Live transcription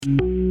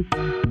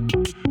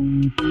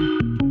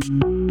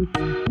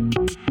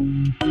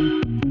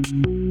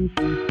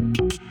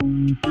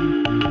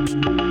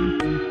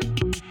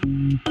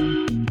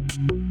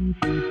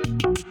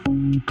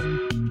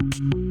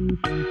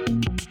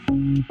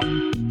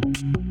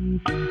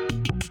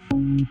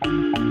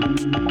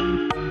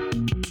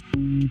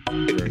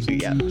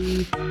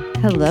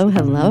Hello,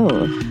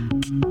 hello.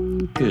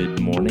 Good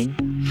morning.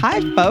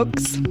 Hi,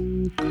 folks.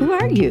 Who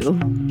are you?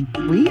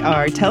 We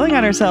are Telling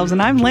on Ourselves, and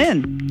I'm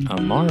Lynn.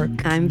 I'm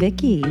Mark. I'm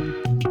Vicky.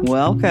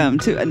 Welcome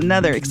to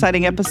another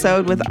exciting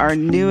episode with our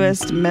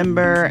newest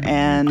member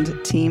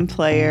and team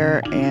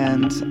player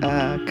and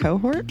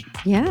cohort.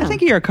 Yeah. I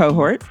think you're a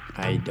cohort.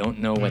 I don't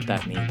know what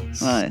that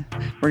means.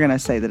 We're going to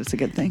say that it's a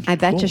good thing. I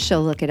bet you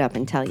she'll look it up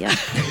and tell you.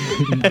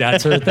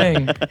 That's her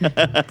thing.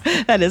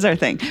 That is our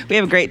thing. We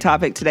have a great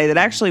topic today that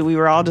actually we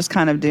were all just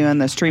kind of doing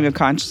the stream of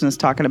consciousness,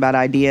 talking about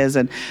ideas.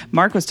 And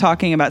Mark was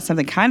talking about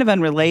something kind of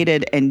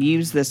unrelated and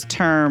used this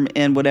term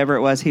in whatever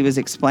it was he was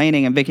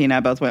explaining. And Vicky and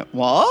I both went,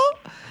 what?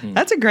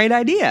 That's a great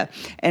idea.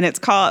 And it's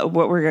called,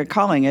 what we're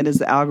calling it is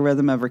the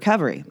algorithm of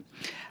recovery.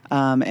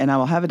 And I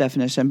will have a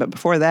definition. But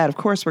before that, of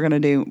course, we're going to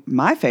do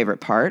my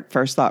favorite part,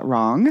 First Thought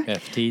Wrong.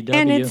 FTW.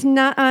 And it's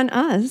not on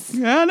us.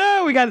 Oh,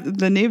 no, we got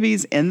the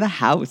newbies in the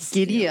house.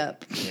 Giddy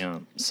up. Yeah.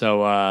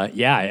 So,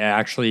 it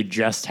actually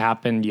just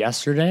happened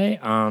yesterday.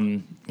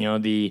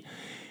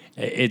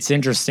 It's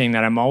interesting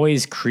that I'm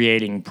always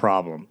creating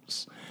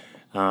problems.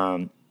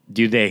 Do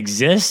they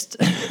exist?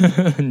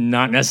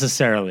 Not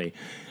necessarily.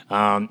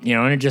 And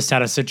I just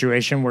had a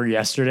situation where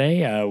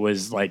yesterday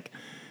was like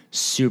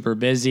super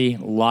busy,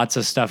 lots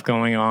of stuff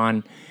going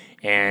on.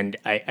 And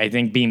I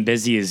think being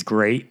busy is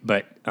great,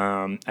 but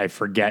I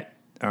forget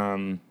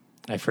some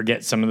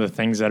of the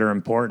things that are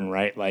important,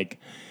 right? Like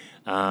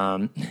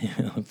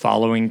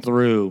following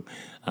through,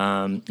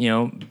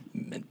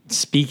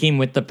 speaking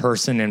with the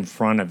person in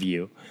front of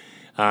you.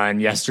 And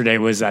yesterday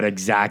was that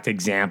exact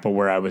example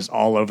where I was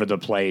all over the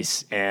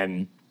place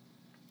and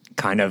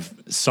kind of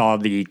saw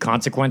the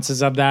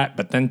consequences of that,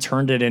 but then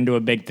turned it into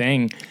a big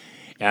thing.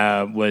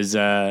 Had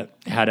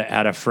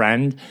a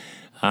friend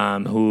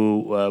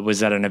who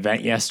was at an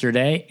event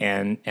yesterday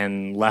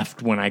and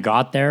left when I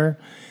got there,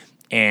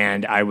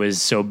 and I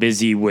was so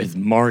busy with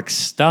Mark's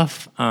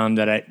stuff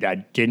that I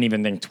didn't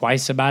even think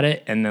twice about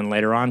it. And then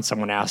later on,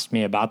 someone asked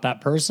me about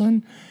that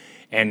person,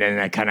 and then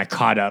I kind of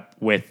caught up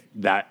with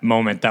that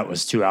moment that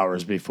was 2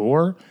 hours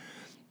before.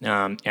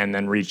 And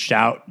then reached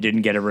out,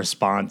 didn't get a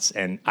response.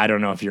 And I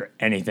don't know if you're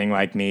anything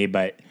like me,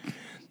 but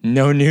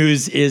no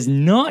news is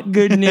not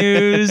good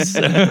news,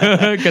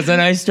 because then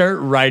I start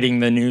writing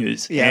the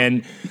news. Yeah.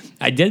 And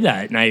I did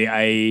that, and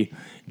I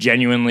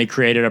genuinely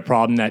created a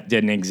problem that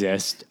didn't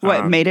exist.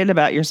 What, made it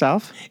about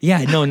yourself?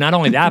 Yeah, no, not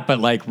only that, but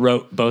like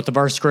wrote both of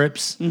our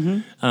scripts,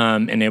 and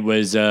it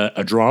was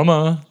a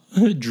drama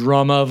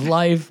of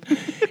life.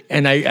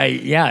 And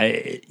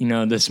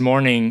this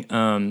morning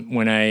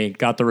when I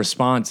got the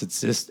response,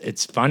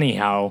 it's funny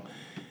how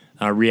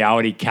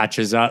reality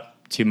catches up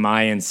to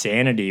my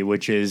insanity,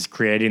 which is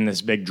creating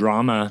this big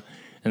drama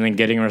and then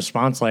getting a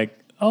response like,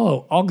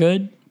 "Oh, all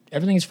good,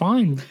 everything's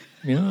fine."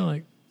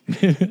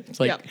 It's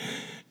like,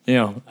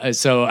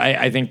 So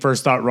I think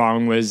First Thought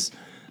Wrong was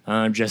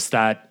just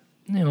that.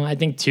 I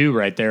think two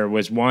right there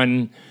was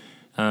one.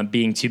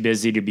 Being too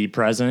busy to be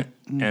present,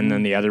 and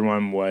then the other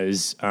one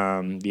was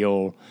the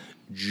old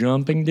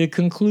jumping to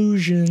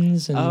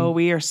conclusions. And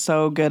we are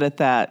so good at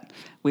that.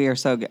 We are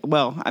so good.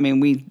 Well, I mean,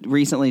 we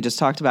recently just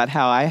talked about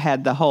how I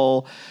had the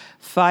whole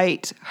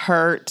fight,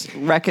 hurt,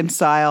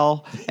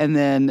 reconcile, and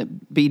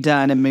then be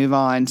done and move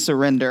on,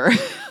 surrender.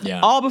 Yeah.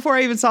 All before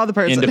I even saw the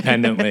person.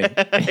 Independently.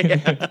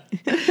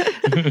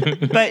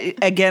 But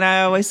again,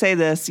 I always say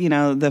this,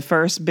 the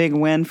first big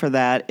win for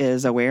that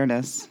is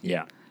awareness.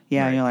 Yeah.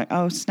 Yeah, right. And you're like,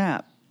 oh,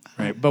 snap.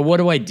 Right. But what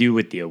do I do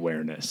with the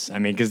awareness? I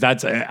mean, because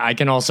I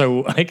can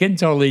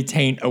totally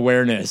taint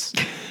awareness.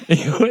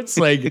 It's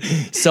like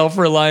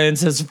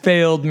self-reliance has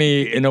failed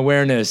me in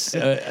awareness.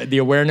 The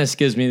awareness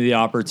gives me the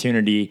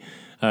opportunity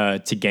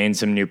to gain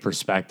some new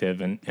perspective,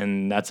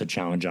 and that's a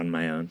challenge on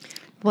my own.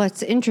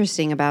 What's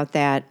interesting about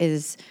that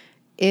is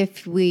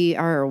if we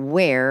are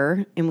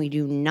aware and we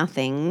do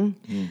nothing,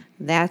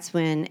 that's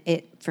when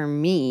it, for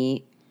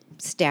me,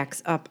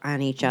 stacks up on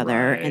each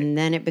other, right. And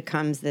then it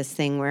becomes this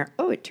thing where,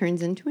 it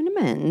turns into an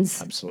amends.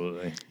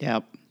 Absolutely.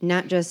 Yep.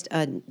 Not just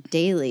a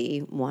daily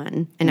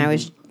one. And I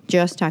was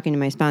just talking to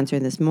my sponsor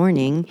this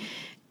morning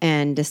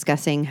and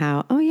discussing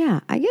how,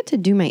 I get to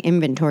do my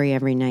inventory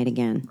every night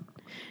again,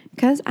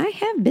 because I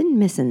have been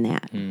missing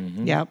that.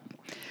 Mm-hmm. Yep.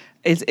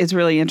 It's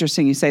really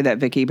interesting you say that,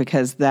 Vicky,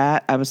 because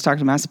I was talking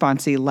to my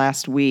sponsee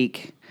last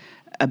week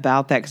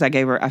about that, because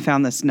I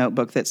found this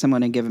notebook that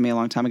someone had given me a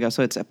long time ago.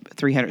 So it's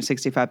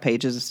 365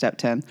 pages of Step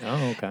 10.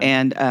 Oh, okay.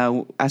 And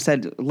I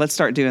said, let's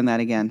start doing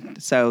that again.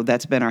 So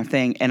that's been our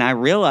thing. And I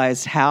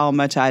realized how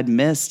much I'd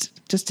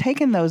missed just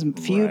taking those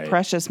few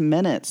precious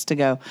minutes to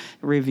go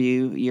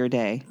review your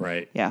day.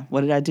 Right. Yeah.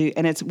 What did I do?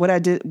 And it's what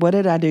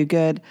did I do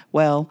good,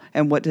 well,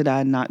 and what did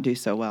I not do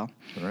so well?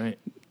 Right.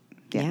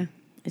 Yeah.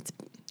 It's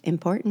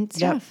important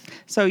Yep. stuff.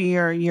 So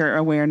your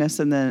awareness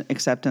and then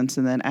acceptance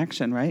and then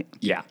action, right?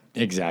 Yeah,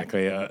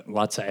 exactly.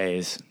 Lots of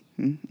A's.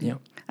 Yep.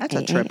 That's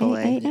a triple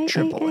A.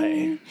 Triple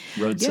A.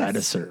 Roadside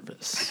of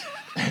service.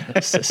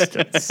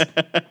 Assistance.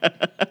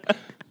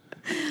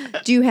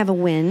 Do you have a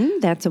win?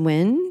 That's a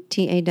win.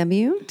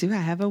 TAW. Do I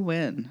have a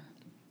win?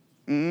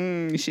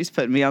 She's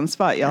putting me on the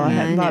spot, y'all. I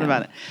hadn't I thought know.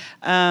 about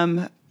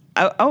it.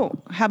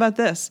 How about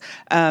this?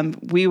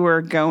 We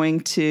were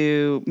going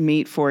to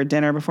meet for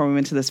dinner before we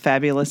went to this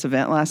fabulous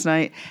event last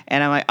night.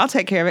 And I'm like, I'll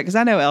take care of it because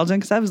I know Elgin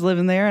because I was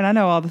living there and I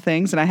know all the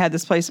things. And I had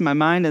this place in my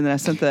mind. And then I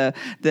sent the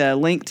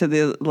link to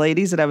the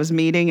ladies that I was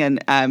meeting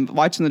and I'm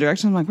watching the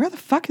directions. I'm like, where the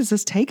fuck is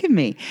this taking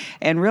me?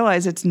 And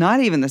realize it's not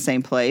even the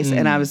same place.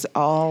 And I was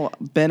all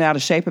bent out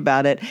of shape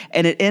about it.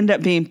 And it ended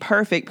up being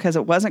perfect because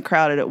it wasn't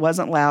crowded, it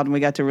wasn't loud, and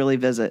we got to really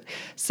visit.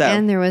 So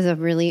And there was a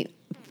really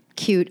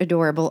cute,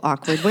 adorable,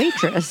 awkward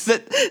waitress.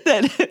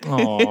 that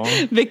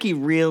Aw. Vicky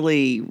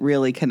really,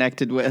 really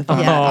connected with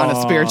Yeah. on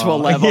a spiritual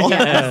level.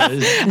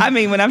 Yes. I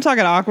mean, when I'm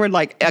talking awkward,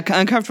 like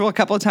uncomfortable, a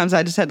couple of times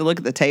I just had to look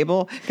at the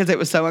table because it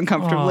was so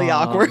uncomfortably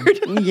awkward.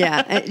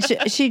 Yeah,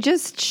 she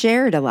just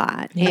shared a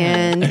lot,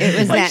 and it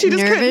was Like that she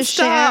just couldn't nervous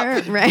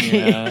share, stop. right?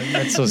 Yeah,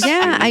 that's so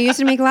Yeah, sweet. I used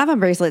to make lava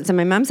bracelets, and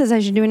my mom says I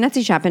should do a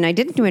Nutsy shop, and I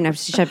didn't do a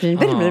Nutsy shop. And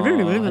I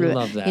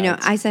love You know, that.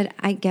 I said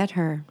I get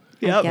her.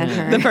 I Yep. get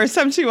her. The first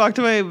time she walked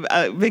away,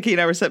 Vicky and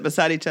I were sitting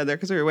beside each other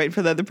because we were waiting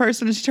for the other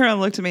person. And she turned around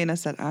and looked at me and I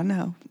said, I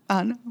know.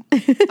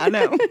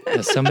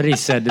 Yeah, somebody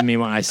said to me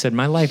when I said,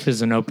 my life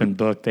is an open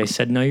book, they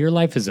said, no, your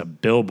life is a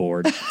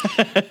billboard.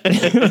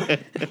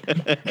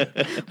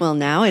 Well,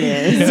 now it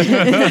is.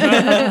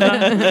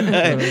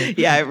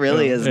 Yeah, it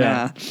really is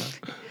Yeah.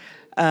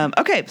 now.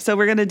 Okay, so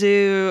we're going to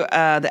do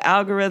the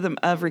algorithm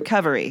of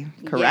recovery,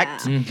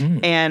 correct? Yeah.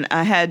 And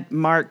I had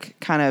Mark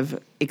kind of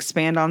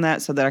expand on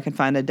that so that I can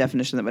find a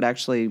definition that would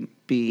actually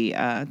be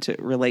to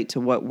relate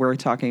to what we're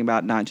talking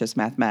about, not just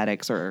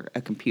mathematics or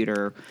a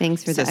computer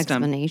Thanks for the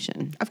system.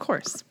 explanation. Of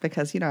course,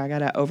 because, I got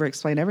to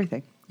over-explain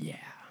everything. Yeah.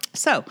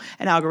 So,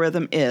 an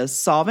algorithm is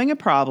solving a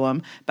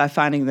problem by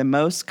finding the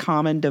most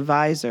common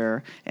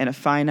divisor in a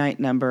finite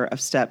number of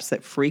steps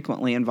that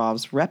frequently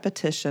involves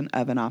repetition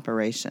of an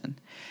operation.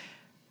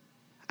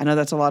 I know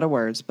that's a lot of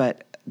words,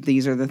 but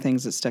these are the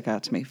things that stuck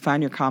out to me.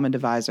 Find your common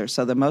divisor.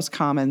 So the most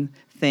common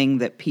thing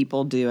that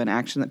people do, an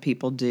action that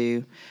people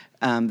do,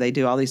 they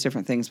do all these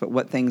different things, but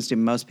what things do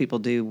most people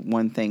do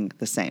one thing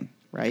the same,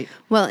 right?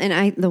 Well,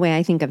 and the way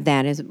I think of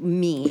that is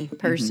me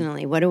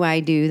personally. What do I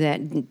do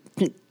that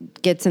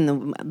gets in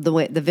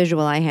the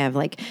visual I have?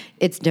 Like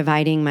it's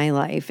dividing my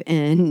life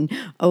and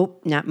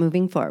not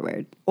moving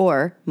forward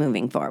or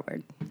moving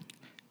forward.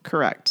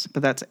 Correct.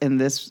 But that's in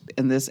this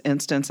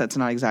instance, that's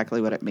not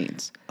exactly what it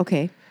means.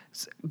 Okay.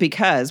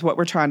 Because what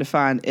we're trying to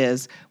find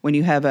is when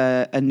you have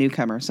a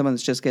newcomer, someone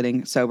that's just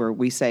getting sober,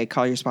 we say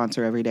call your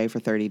sponsor every day for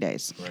 30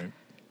 days. Right.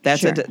 That's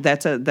Sure.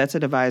 that's a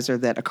divisor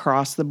that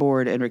across the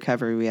board in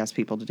recovery we ask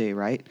people to do,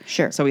 right?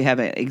 Sure. So we have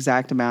an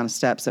exact amount of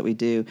steps that we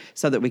do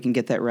so that we can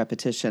get that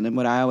repetition. And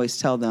what I always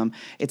tell them,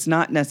 it's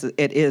not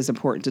it is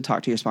important to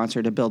talk to your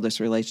sponsor to build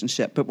this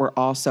relationship, but we're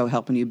also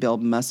helping you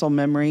build muscle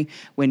memory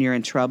when you're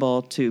in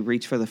trouble to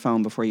reach for the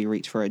phone before you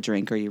reach for a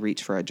drink or you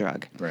reach for a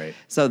drug. Right.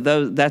 So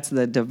that's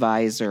the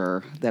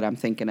divisor that I'm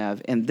thinking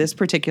of in this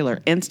particular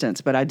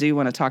instance. But I do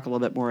want to talk a little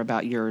bit more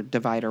about your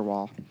divider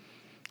wall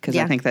because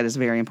I Yeah. think that is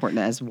very important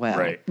as well.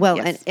 Right. Well,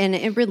 Yes. and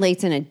it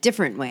relates in a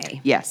different way.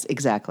 Yes,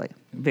 exactly.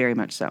 Very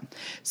much so.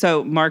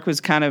 So Mark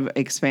was kind of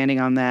expanding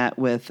on that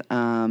with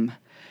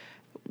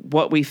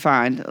what we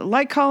find,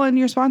 like calling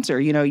your sponsor.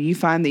 You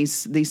find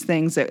these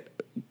things that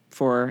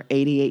for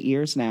 88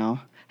 years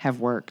now have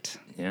worked.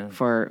 Yeah.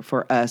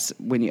 For us,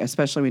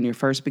 especially when you're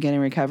first beginning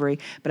recovery.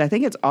 But I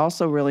think it's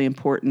also really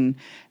important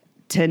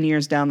 10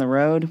 years down the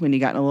road when you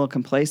gotten a little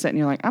complacent and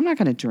you're like, I'm not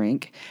going to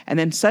drink. And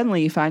then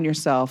suddenly you find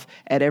yourself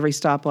at every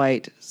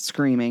stoplight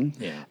screaming,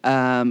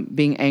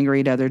 being angry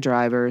at other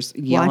drivers,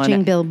 yelling.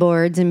 Watching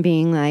billboards and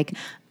being like,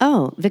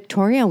 oh,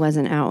 Victoria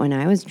wasn't out when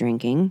I was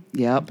drinking.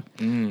 Yep,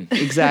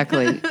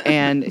 exactly.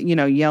 And,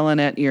 yelling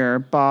at your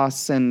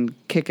boss and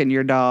kicking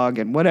your dog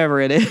and whatever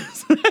it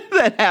is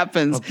that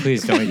happens. Oh,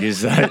 please don't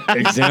use that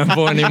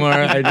example anymore.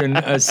 I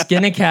do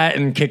skin a cat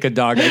and kick a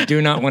dog. I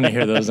do not want to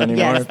hear those anymore.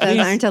 Yes, those Please.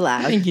 aren't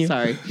allowed. Thank you.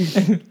 Sorry.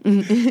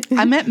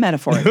 I meant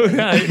metaphorically.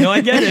 No,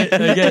 I get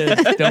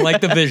it. Don't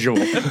like the visual.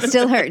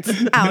 Still hurts.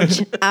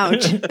 Ouch.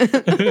 Ouch.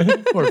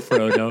 Poor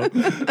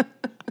Frodo.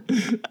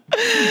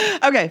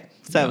 Okay,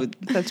 so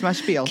that's my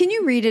spiel. Can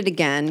you read it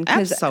again?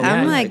 Because I'm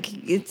Absolutely.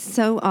 like, it's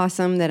so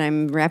awesome that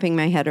I'm wrapping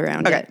my head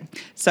around Okay,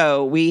 it.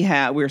 so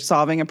we're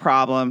solving a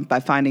problem by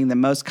finding the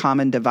most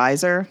common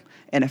divisor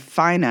in a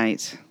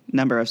finite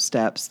number of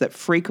steps that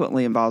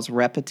frequently involves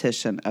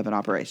repetition of an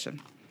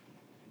operation.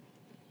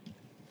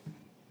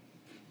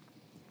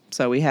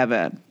 So we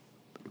have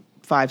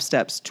 5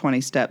 steps,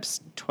 20 steps,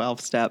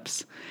 12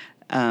 steps.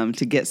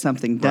 to get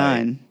something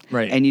done.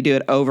 Right. And you do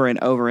it over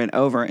and over and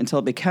over until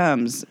it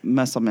becomes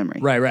muscle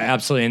memory. Right,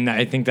 absolutely. And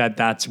I think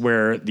that's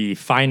where the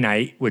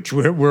finite, which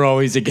we're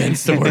always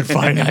against the word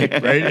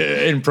finite,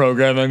 right? In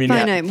program. I mean,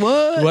 Finite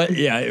what?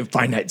 Yeah,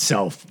 finite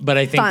self. But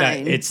I think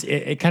Fine. that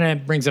it kind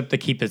of brings up the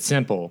keep it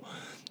simple.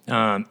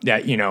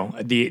 That,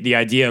 the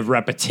idea of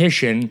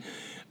repetition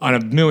on a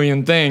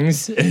million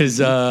things is,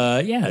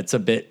 it's a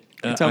bit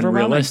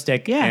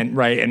unrealistic. Yeah.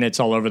 And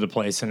it's all over the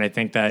place. And I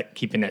think that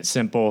keeping it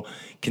simple,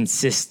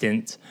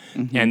 consistent,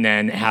 and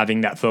then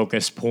having that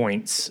focus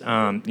points.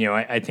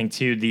 I think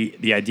too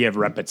the idea of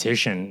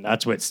repetition.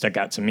 That's what stuck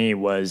out to me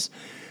was,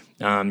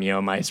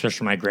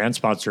 especially my grant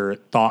sponsor,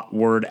 thought,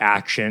 word,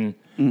 action,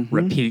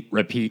 repeat.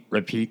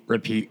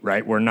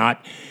 Right, we're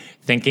not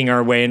thinking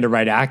our way into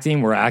right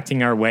acting. We're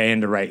acting our way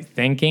into right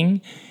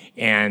thinking.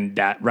 And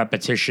that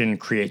repetition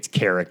creates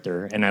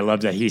character. And I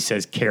love that he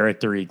says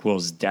character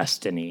equals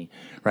destiny,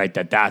 right?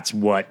 That's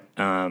what,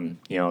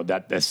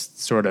 that this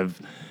sort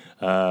of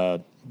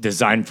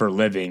design for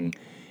living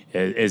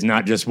is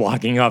not just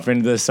walking off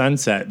into the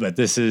sunset, but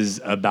this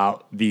is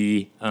about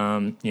the,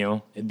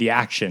 the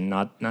action,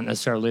 not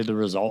necessarily the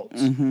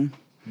results.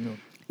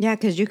 Yeah,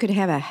 because you could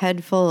have a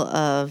head full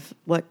of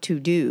what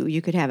to do.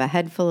 You could have a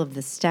head full of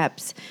the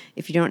steps.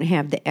 If you don't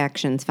have the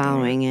actions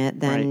following it,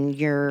 then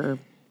you're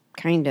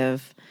kind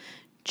of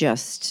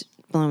just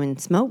blowing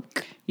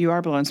smoke. You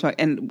are blowing smoke.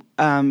 And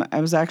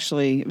it was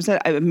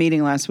at a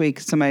meeting last week.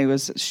 Somebody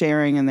was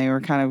sharing, and they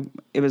were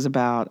it was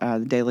about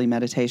daily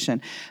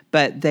meditation.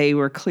 But they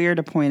were clear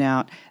to point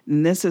out,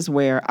 and this is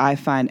where I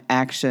find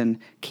action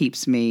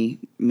keeps me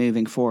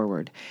moving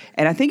forward.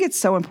 And I think it's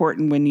so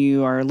important when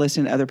you are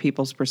listening to other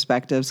people's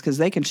perspectives, because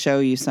they can show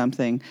you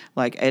something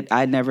like it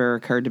never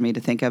occurred to me to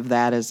think of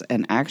that as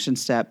an action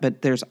step.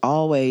 But there's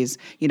always,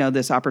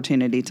 this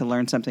opportunity to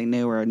learn something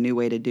new or a new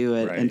way to do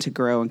it and to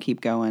grow and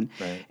keep going.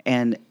 Right.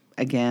 And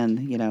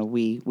again,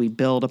 we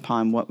build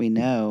upon what we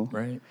know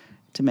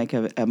to make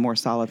a more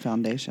solid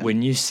foundation.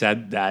 When you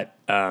said that,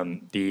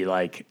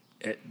 the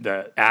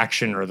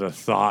action or the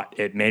thought,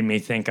 it made me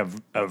think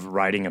of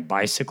riding a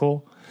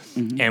bicycle.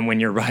 And when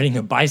you're riding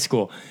a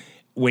bicycle,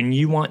 when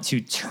you want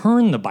to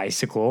turn the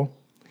bicycle,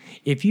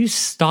 if you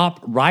stop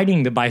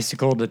riding the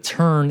bicycle to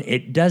turn,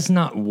 it does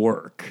not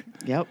work.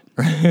 Yep.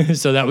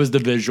 So that was the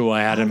visual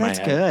I had in my head.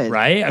 That's good.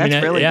 Right?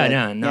 That's really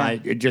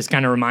good. It just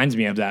kind of reminds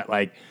me of that.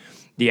 Like,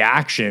 the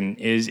action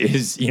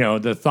is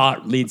the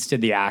thought leads to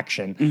the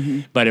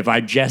action. But if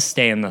I just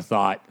stay in the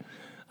thought,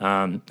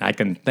 I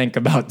can think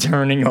about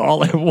turning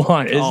all I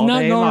want. It's All not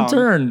day going long. to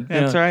turn.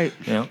 That's right.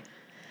 Yeah.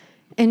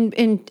 And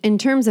in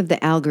terms of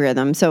the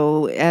algorithm,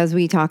 so as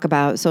we talk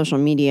about social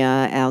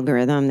media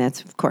algorithm,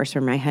 that's of course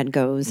where my head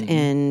goes.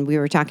 And we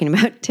were talking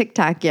about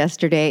TikTok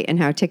yesterday and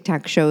how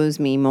TikTok shows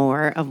me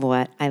more of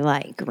what I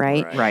like,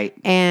 right? Right.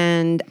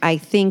 And I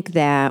think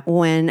that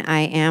when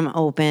I am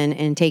open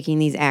and taking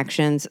these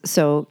actions,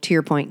 so to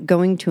your point,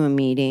 going to a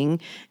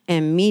meeting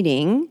and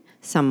meeting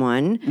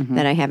someone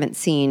that I haven't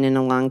seen in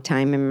a long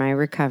time in my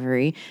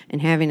recovery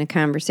and having a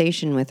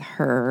conversation with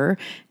her,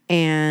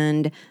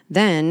 and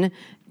then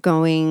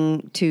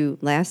going to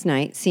last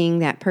night, seeing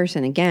that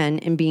person again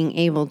and being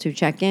able to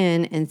check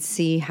in and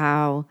see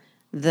how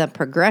the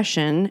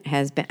progression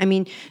has been. I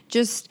mean,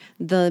 just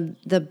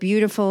the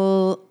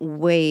beautiful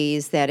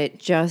ways that it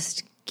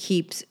just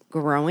keeps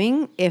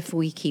growing if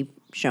we keep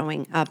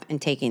showing up and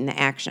taking the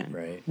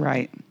action.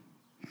 Right.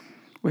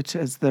 Which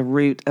is the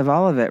root of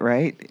all of it,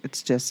 right?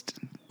 It's just...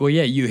 Well,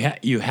 yeah, you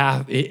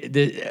have.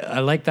 I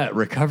like that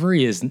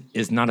recovery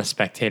is not a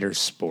spectator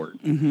sport.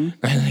 Right?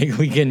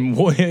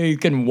 Like you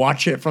can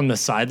watch it from the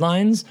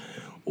sidelines,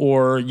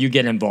 or you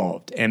get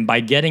involved, and by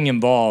getting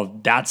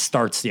involved, that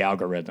starts the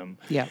algorithm.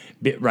 Yeah.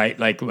 Right.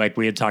 Like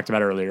we had talked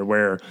about earlier,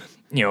 where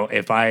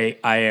if I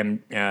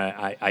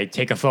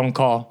take a phone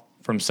call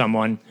from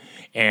someone,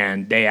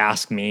 and they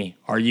ask me,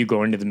 "Are you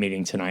going to the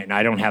meeting tonight?" And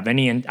I didn't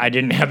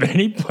have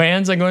any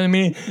plans on going to the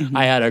meeting.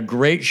 I had a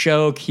great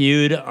show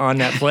queued on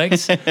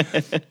Netflix.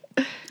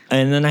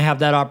 And then I have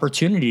that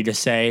opportunity to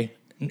say,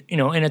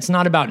 and it's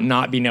not about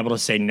not being able to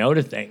say no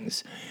to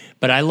things,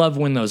 but I love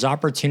when those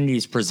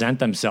opportunities present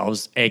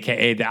themselves,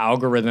 AKA the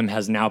algorithm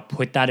has now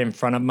put that in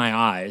front of my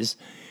eyes,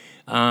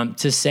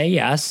 to say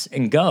yes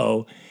and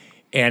go.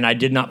 And I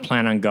did not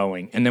plan on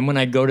going. And then when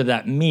I go to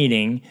that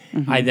meeting,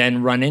 I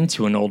then run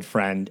into an old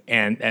friend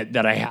and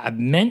that I have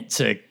meant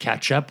to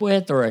catch up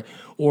with, or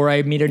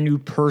I meet a new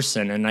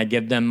person and I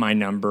give them my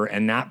number,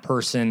 and that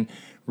person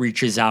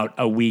reaches out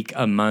a week,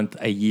 a month,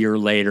 a year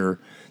later.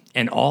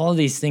 And all of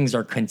these things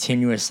are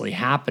continuously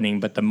happening.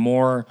 But the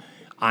more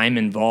I'm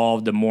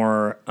involved, the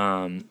more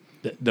I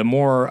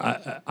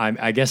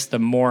guess the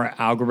more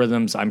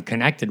algorithms I'm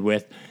connected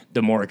with,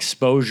 the more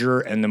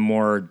exposure and the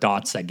more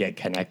dots that get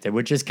connected,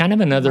 which is kind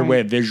of another way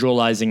of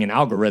visualizing an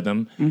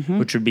algorithm,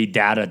 which would be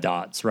data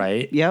dots,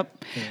 right?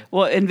 Yep. Yeah.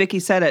 Well, and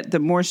Vicki said it, the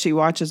more she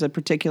watches a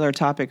particular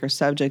topic or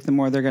subject, the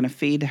more they're going to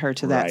feed her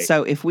to that. Right.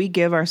 So if we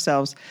give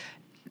ourselves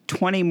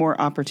 20 more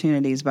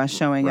opportunities by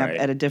showing Right.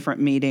 up at a different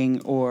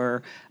meeting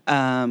or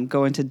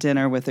going to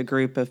dinner with a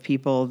group of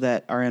people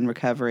that are in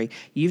recovery.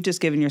 You've just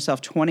given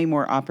yourself 20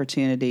 more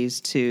opportunities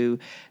to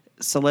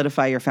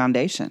solidify your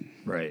foundation.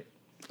 Right.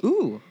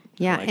 Ooh.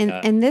 Yeah, like and,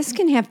 that. and this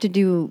can have to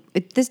do,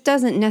 this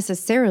doesn't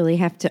necessarily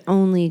have to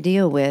only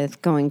deal with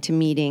going to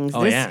meetings.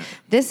 Oh, this, yeah.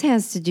 This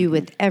has to do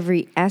with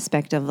every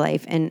aspect of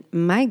life. And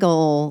my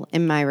goal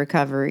in my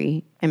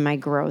recovery and my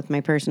growth, my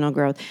personal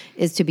growth,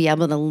 is to be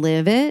able to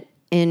live it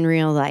in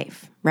real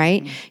life,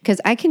 right?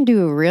 Because I can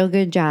do a real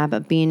good job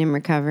of being in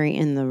recovery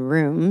in the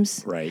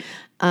rooms. Right.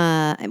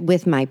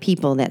 With my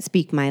people that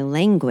speak my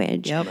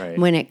language. Yep. Right.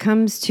 When it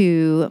comes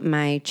to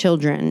my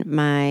children,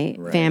 my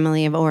Right.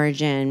 family of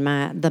origin,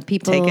 the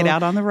people Take it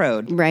out on the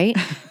road. right?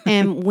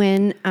 And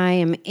when I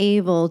am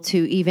able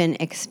to even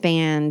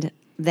expand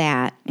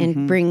that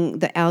and bring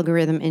the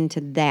algorithm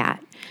into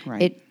that,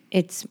 Right.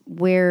 it's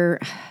where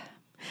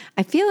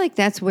I feel like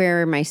that's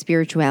where my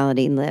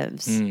spirituality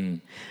lives.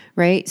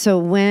 Right? So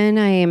when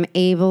I am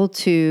able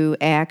to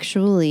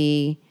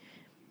actually,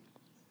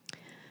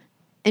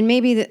 and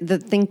maybe the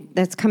thing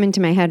that's coming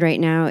to my head right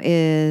now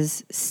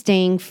is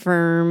staying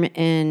firm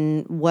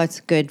in what's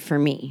good for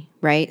me,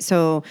 right?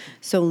 So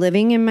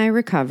living in my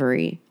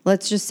recovery,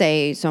 let's just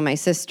say, so my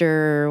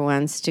sister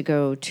wants to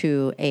go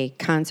to a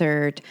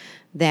concert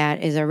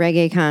that is a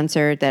reggae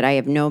concert that I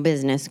have no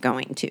business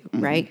going to,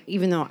 right?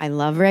 Even though I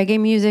love reggae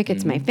music,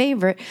 it's my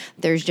favorite,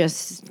 there's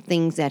just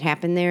things that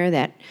happen there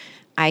that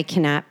I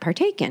cannot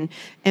partake in.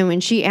 And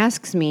when she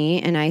asks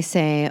me and I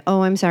say,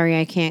 oh, I'm sorry,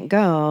 I can't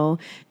go,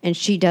 and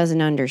she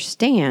doesn't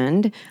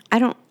understand, I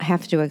don't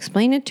have to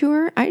explain it to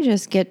her. I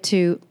just get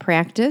to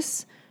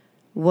practice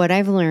what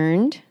I've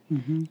learned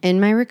in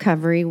my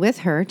recovery with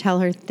her, tell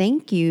her,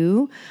 thank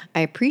you, I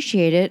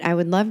appreciate it, I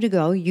would love to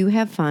go, you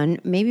have fun,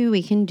 maybe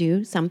we can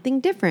do something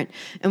different.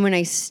 And when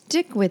I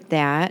stick with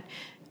that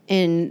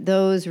in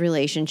those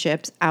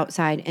relationships,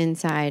 outside,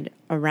 inside,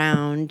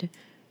 around,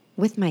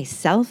 with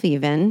myself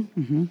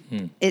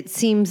even, it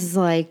seems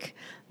like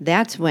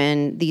that's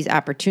when these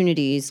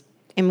opportunities,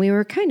 and we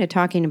were kind of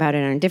talking about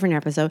it on a different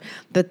episode,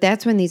 but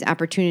that's when these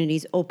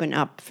opportunities open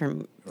up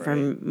from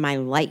my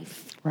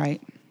life.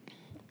 Right.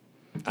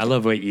 I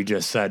love what you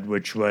just said,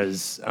 which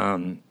was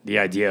the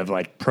idea of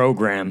like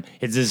program.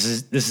 This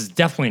is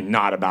definitely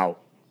not about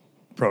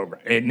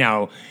program.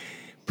 Now,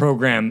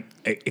 program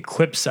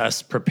equips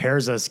us,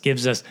 prepares us,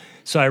 gives us.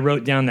 So I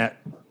wrote down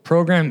that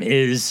program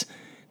is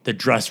the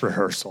dress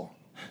rehearsal,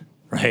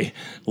 right?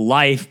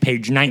 Life,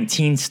 page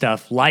 19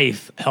 stuff,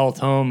 life, health,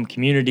 home,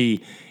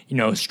 community,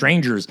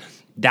 strangers.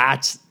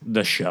 That's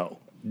the show.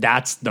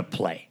 That's the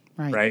play,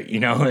 right?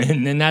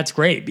 And that's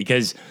great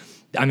because,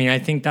 I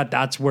think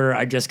that's where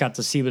I just got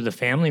to see with a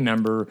family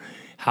member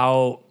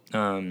how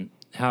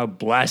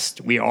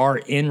blessed we are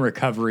in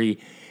recovery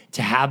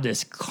to have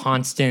this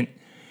constant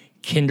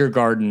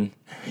kindergarten,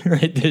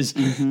 right?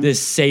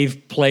 This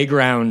safe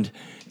playground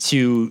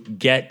to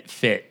get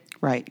fit.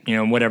 Right.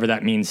 Whatever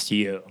that means to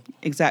you.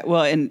 Exactly.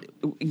 Well, and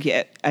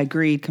I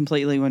agreed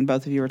completely when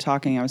both of you were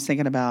talking. I was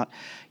thinking about,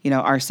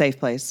 our safe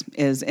place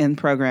is in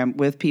program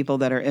with people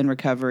that are in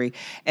recovery.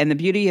 And the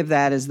beauty of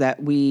that is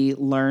that we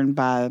learn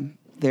by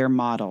their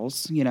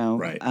models,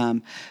 Right.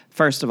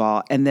 First of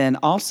all. And then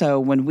also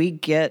when we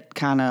get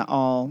kind of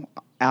all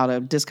out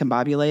of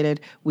discombobulated,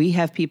 we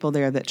have people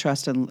there that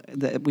trust and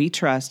that we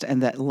trust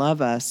and that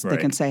love us that Right.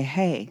 can say,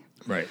 hey,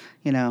 Right.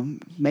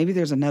 Maybe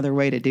there's another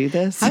way to do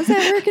this. How's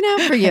that working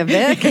out for you,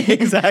 Vic?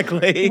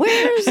 Exactly.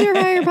 Where's your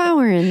higher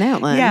power in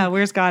that one? Yeah,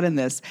 where's God in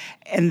this?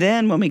 And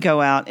then when we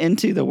go out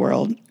into the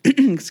world,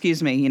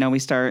 excuse me, we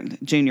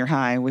start junior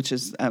high, which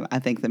is, I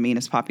think, the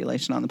meanest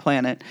population on the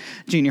planet,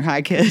 junior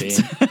high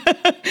kids.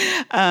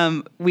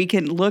 We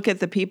can look at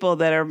the people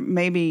that are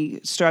maybe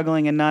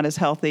struggling and not as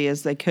healthy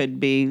as they could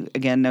be.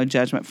 Again, no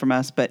judgment from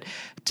us, but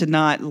to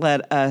not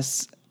let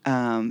us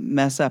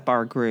mess up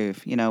our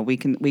groove. We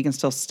can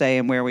still stay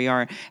in where we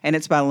are, and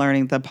it's by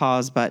learning the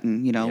pause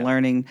button.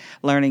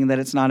 Learning that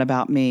it's not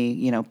about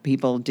me.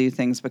 People do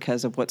things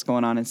because of what's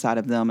going on inside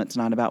of them. It's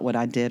not about what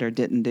I did or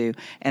didn't do.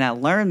 And I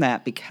learned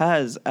that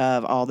because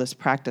of all this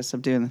practice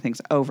of doing the things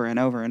over and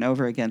over and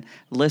over again,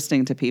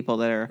 listening to people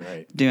that are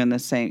doing the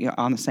same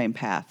on the same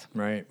path.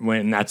 Right.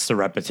 When that's the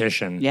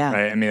repetition. Yeah.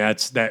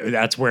 Right.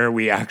 That's where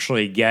we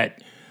actually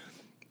get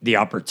the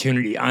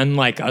opportunity.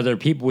 Unlike other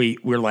people,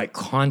 we're like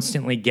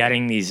constantly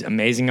getting these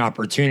amazing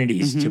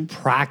opportunities to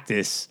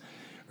practice,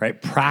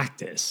 right?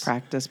 Practice.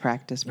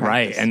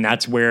 Right. And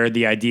that's where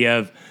the idea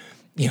of,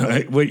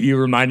 what you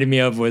reminded me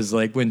of was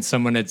like when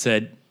someone had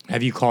said,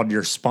 have you called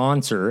your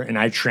sponsor? And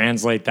I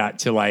translate that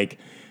to like,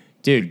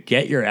 dude,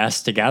 get your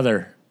S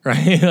together.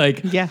 Right.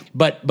 Like, yeah.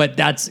 But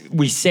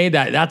we say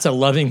that's a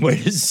loving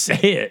way to say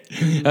it.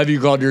 Have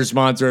you called your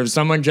sponsor? If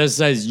someone just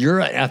says you're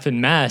an effing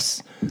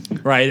mess,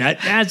 right?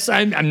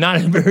 I'm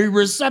not very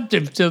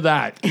receptive to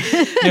that.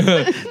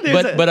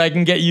 but I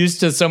can get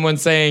used to someone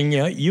saying,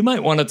 you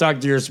might want to talk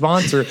to your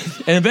sponsor.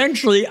 And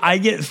eventually I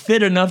get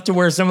fit enough to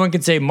where someone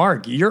can say,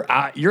 Mark, you're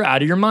out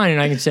of your mind.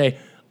 And I can say,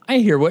 I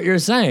hear what you're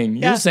saying.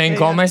 Yeah, You're saying yeah,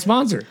 call yeah. my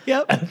sponsor.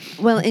 Yep.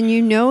 Well, and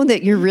you know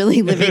that you're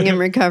really living in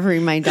recovery.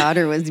 My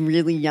daughter was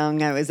really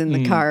young. I was in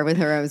the car with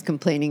her. I was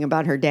complaining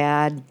about her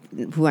dad,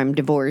 who I'm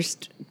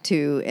divorced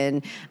to,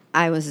 and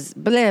I was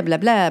blah, blah,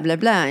 blah, blah,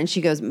 blah. And she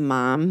goes,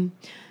 Mom,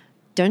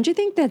 don't you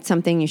think that's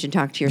something you should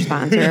talk to your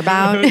sponsor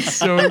about?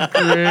 So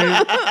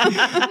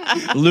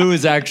great. Lou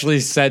has actually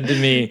said to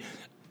me,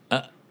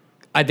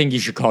 I think you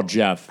should call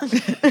Jeff.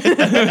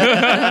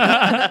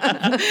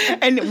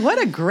 And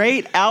what a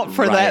great out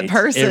for that Right.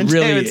 person, It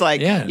really- too. It's like,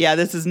 yeah. yeah,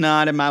 this is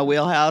not in my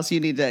wheelhouse. You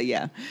need to,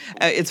 yeah.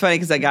 It's funny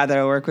because that guy that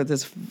I work with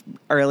is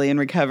early in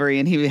recovery,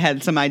 and he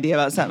had some idea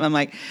about something. I'm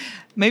like,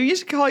 maybe you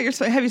should call your,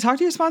 have you talked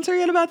to your sponsor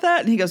yet about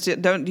that? And he goes,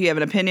 do you have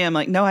an opinion? I'm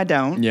like, no, I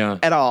don't. Yeah.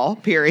 At all,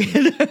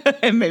 period.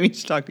 And maybe you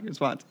should talk to your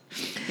sponsor.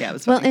 Yeah, it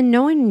was funny. Well, and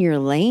knowing your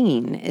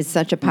lane is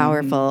such a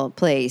powerful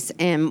place.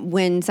 And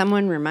when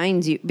someone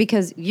reminds you,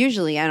 because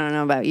usually, I don't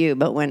know about you,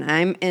 but when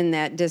I'm in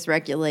that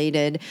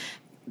dysregulated,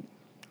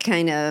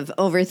 kind of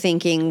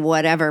overthinking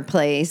whatever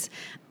place,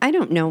 I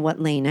don't know what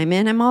lane I'm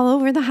in. I'm all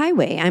over the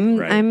highway.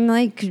 I'm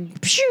like,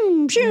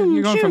 shoom, shoom,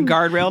 You're going from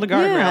guardrail to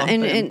guardrail.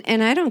 Yeah,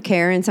 and I don't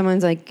care. And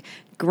someone's like,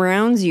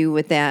 grounds you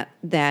with that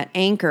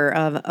anchor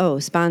of, oh,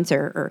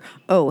 sponsor, or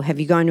oh, have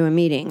you gone to a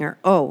meeting, or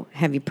oh,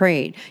 have you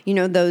prayed? You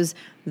know,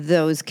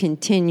 those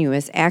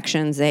continuous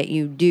actions that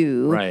you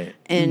do. Right.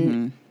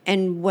 And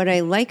and what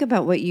I like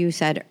about what you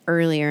said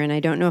earlier, and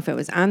I don't know if it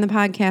was on the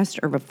podcast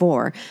or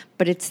before,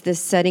 but it's this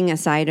setting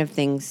aside of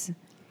things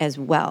as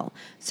well.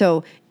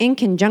 So in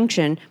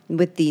conjunction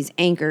with these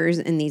anchors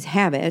and these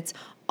habits,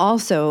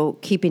 also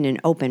keeping an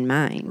open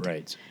mind.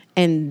 Right.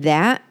 And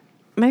that,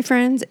 my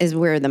friends, is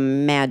where the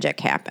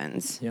magic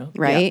happens, Yeah.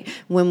 right?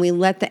 When we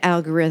let the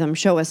algorithm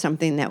show us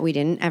something that we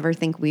didn't ever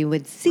think we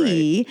would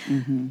see,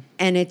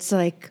 and it's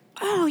like,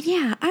 oh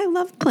yeah, I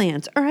love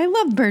plants, or I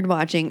love bird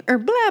watching, or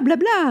blah, blah,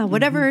 blah,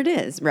 whatever it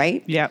is,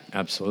 right? Yep.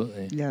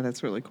 Absolutely. Yeah,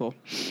 that's really cool.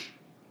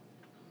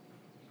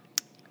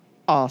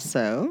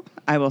 Also,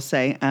 I will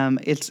say,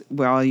 it's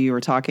while you were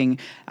talking,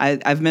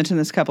 I've mentioned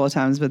this a couple of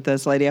times, but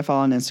this lady I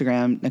follow on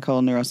Instagram,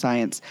 Nicole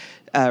Neuroscience,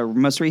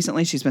 most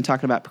recently she's been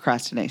talking about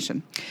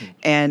procrastination.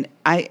 And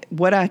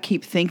what I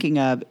keep thinking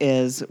of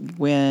is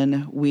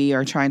when we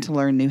are trying to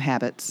learn new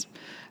habits,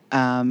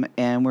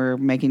 and we're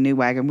making new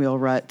wagon wheel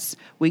ruts,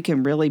 we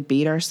can really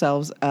beat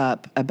ourselves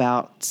up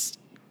about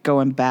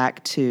going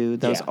back to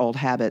those old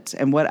habits.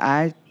 And what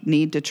I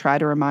need to try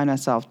to remind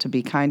myself to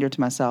be kinder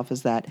to myself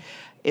is that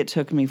it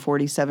took me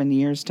 47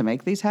 years to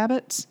make these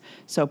habits.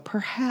 So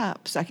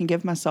perhaps I can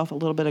give myself a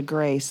little bit of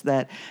grace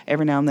that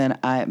every now and then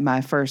my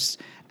first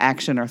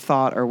action or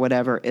thought or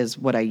whatever is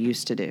what I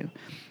used to do.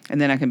 And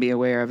then I can be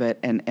aware of it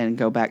and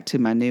go back to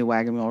my new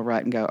wagon wheel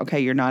rut and go, okay,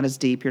 you're not as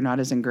deep, you're not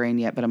as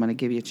ingrained yet, but I'm going to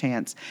give you a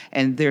chance.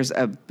 And there's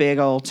a big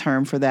old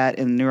term for that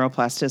in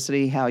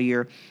neuroplasticity, how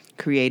you're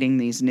creating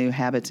these new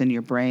habits in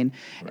your brain.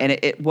 Right.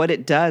 And what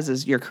it does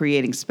is you're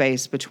creating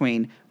space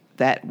between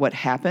what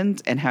happens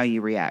and how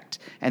you react.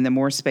 And the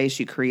more space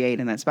you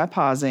create, and that's by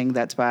pausing,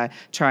 that's by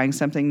trying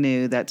something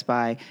new, that's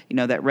by,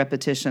 that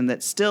repetition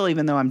that still,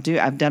 even though I've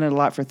done it a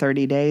lot for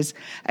 30 days,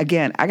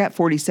 again, I got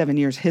 47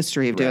 years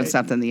history of doing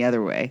something the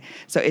other way.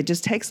 So it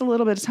just takes a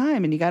little bit of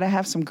time, and you got to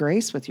have some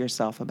grace with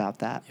yourself about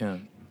that. Yeah.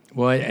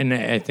 Well, and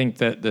I think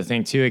that the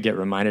thing too I get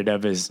reminded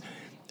of is,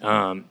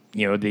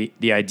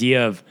 the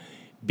idea of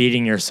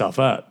beating yourself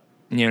up.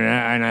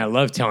 And I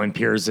love telling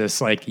peers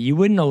this, like, you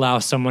wouldn't allow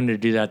someone to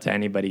do that to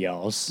anybody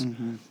else,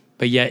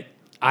 but yet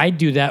I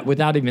do that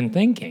without even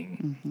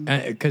thinking.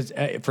 Because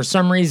for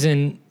some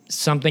reason,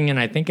 and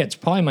I think it's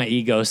probably my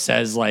ego,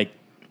 says, like,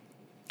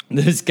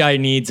 this guy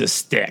needs a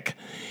stick.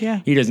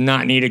 Yeah. He does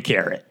not need a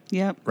carrot.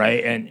 Yep.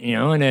 Right? And,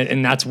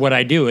 and that's what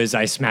I do is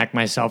I smack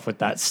myself with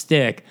that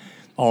stick,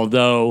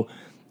 although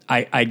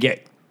I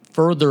get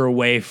further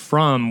away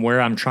from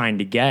where I'm trying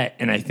to get.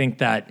 And I think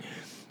that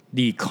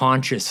the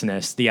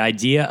consciousness, the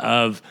idea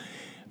of,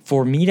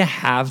 for me to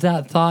have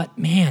that thought,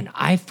 man,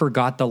 I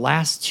forgot the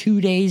last 2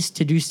 days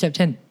to do step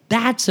 10.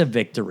 That's a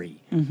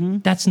victory.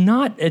 It's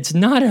not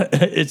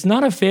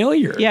a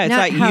failure. Yeah, it's Not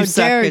like how you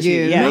suck. dare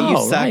you. You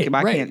suck. Right,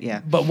 I right. can't,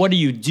 yeah. But what do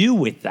you do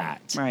with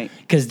that? Right.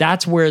 Because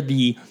that's where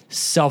the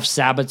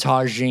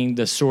self-sabotaging,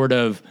 the sort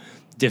of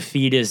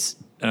defeatist,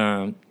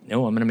 I'm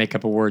going to make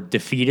up a word,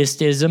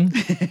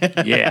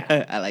 defeatistism.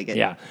 Yeah. I like it.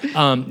 Yeah.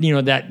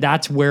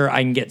 That's where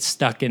I can get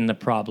stuck in the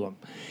problem,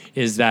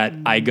 is that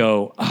I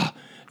go,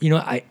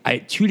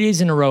 I 2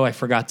 days in a row, I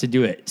forgot to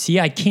do it. See,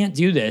 I can't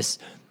do this.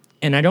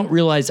 And I don't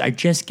realize I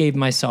just gave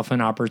myself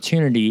an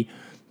opportunity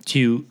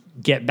to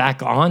get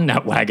back on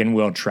that wagon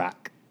wheel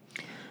track.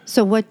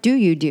 So what do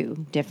you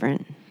do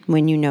different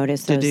when you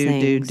notice those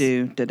things?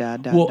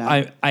 Well,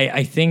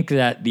 I think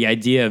that the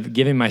idea of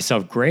giving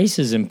myself grace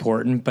is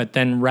important, but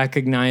then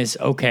recognize,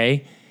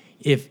 okay,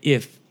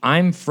 if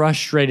I'm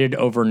frustrated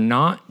over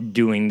not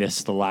doing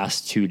this the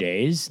last 2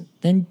 days,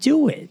 then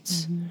do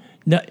it.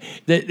 No,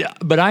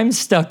 but I'm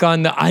stuck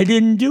on I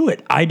didn't do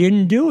it.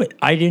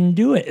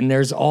 And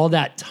there's all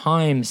that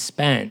time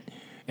spent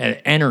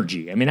and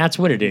energy. I mean, that's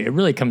what it is. It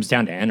really comes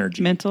down to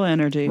energy. Mental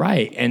energy.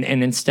 Right. And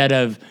instead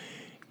of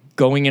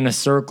going in a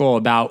circle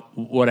about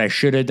what I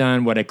should have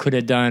done, what I could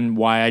have done,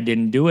 why I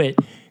didn't do it.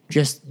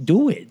 Just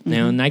do it. You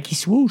know, Nike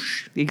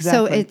swoosh.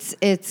 Exactly. So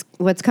it's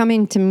what's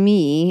coming to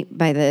me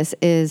by this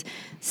is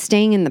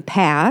staying in the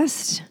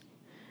past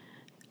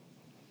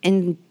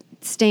and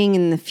staying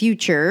in the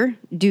future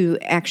do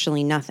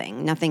actually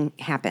nothing. Nothing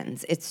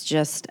happens. It's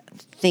just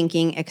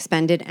thinking,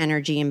 expended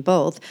energy in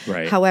both.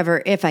 Right.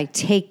 However, if I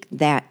take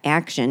that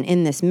action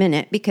in this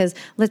minute, because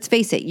let's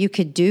face it, you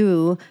could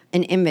do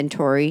an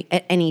inventory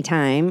at any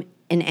time,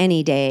 in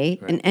any day,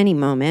 in any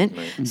moment.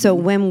 Right. So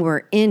when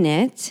we're in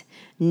it,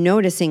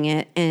 noticing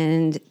it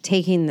and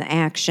taking the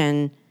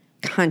action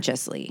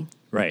consciously.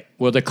 Right.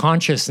 Well, the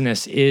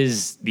consciousness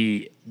is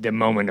the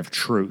moment of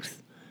truth.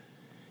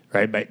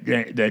 Right, but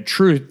the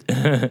truth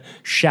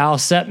shall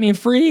set me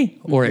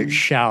free, or it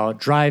shall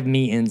drive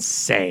me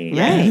insane.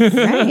 Right,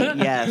 right.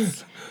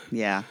 Yes.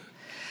 Yeah.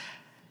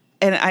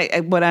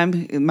 And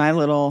my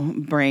little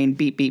brain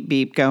beep, beep,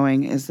 beep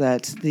going is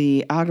that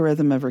the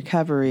algorithm of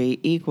recovery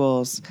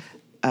equals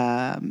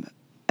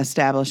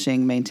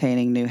establishing,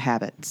 maintaining new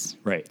habits.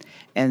 Right.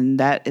 And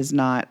that is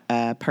not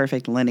a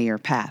perfect linear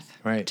path.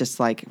 Right. Just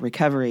like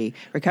recovery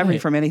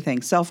Right. from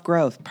anything,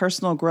 self-growth,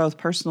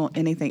 personal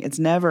anything. It's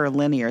never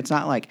linear. It's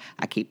not like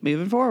I keep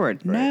moving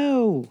forward. Right.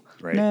 No.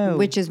 Right. No.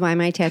 Which is why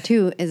my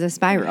tattoo is a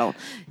spiral.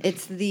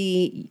 It's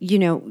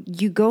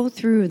you go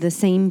through the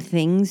same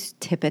things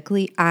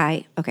typically.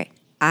 I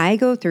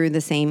go through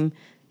the same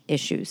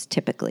issues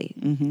typically.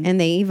 And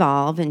they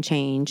evolve and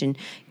change and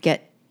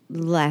get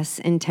less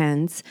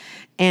intense.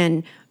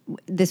 And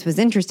this was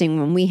interesting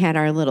when we had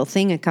our little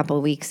thing a couple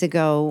of weeks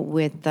ago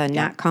with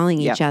not calling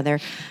each other.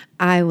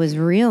 I was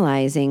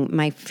realizing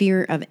my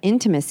fear of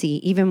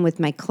intimacy, even with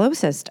my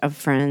closest of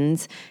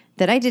friends,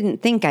 that I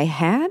didn't think I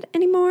had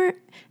anymore.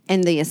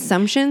 And the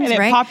assumptions, And it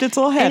right? popped its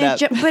little head up.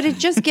 But it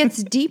just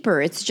gets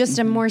deeper. It's just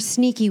a more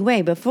sneaky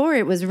way. Before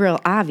it was real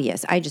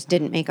obvious. I just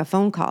didn't make a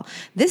phone call.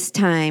 This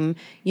time,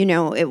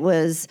 it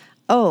was,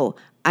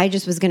 I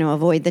just was going to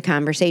avoid the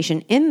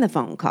conversation in the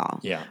phone call.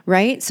 Yeah.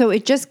 Right? So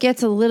it just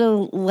gets a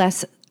little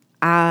less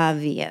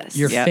obvious.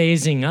 You're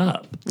phasing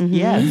up.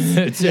 Yes.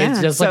 It's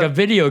just like a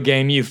video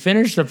game. You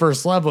finish the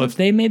first level. If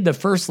they made the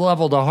first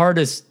level the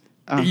hardest,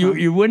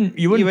 you wouldn't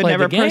You would play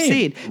never the game.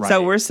 proceed. Right.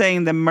 So we're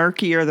saying the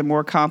murkier, the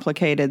more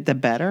complicated, the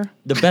better.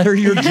 The better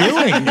you're doing.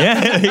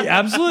 Yeah,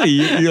 absolutely.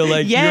 You're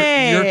like, you're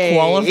Yay.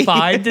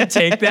 qualified to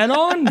take that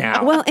on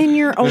now. Well, and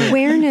your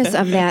awareness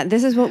of that,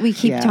 this is what we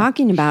keep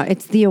talking about.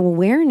 It's the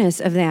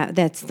awareness of that.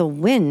 That's the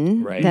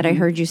win Right. that I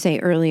heard you say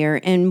earlier.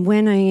 And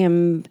when I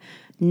am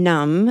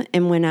numb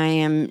and when I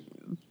am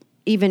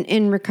even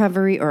in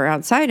recovery or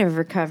outside of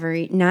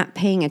recovery, not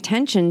paying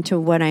attention to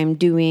what I'm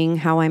doing,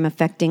 how I'm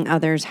affecting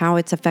others, how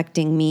it's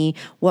affecting me,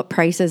 what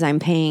prices I'm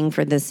paying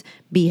for this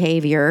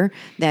behavior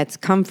that's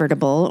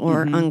comfortable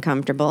or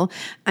uncomfortable.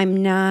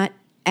 I'm not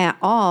at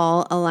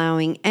all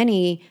allowing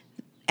any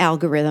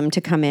algorithm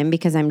to come in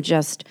because I'm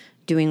just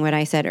doing what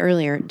I said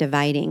earlier,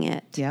 dividing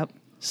it. Yep.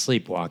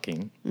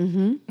 Sleepwalking.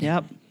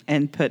 Yep.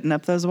 And putting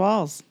up those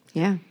walls.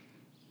 Yeah.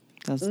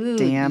 Those Ooh,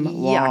 damn yuck.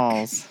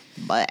 walls.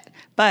 But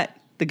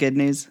the good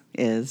news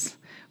is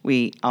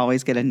we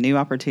always get a new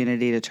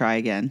opportunity to try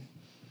again.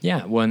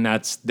 Yeah,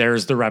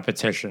 there's the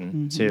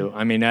repetition too.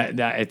 I mean,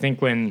 I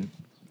think when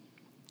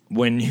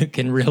you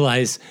can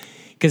realize,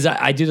 because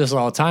I do this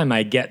all the time,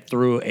 I get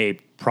through a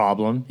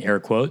problem, air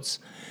quotes,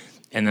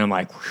 and then I'm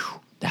like,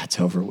 whew, that's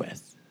over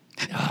with.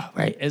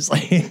 Right? It's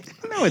like,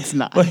 No, it's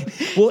not.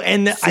 well,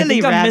 and I Silly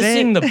think I'm rabbit.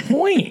 missing the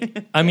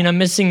point. I mean, I'm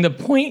missing the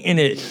point in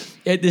it.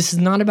 This is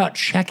not about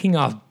checking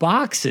off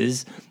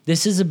boxes.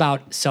 This is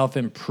about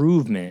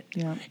self-improvement.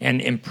 Yeah.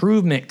 And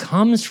improvement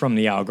comes from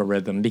the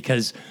algorithm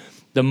because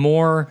the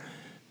more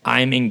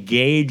I'm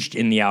engaged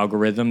in the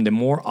algorithm, the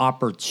more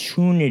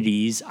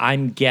opportunities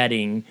I'm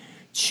getting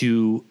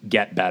to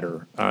get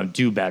better,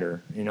 do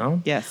better,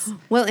 Yes.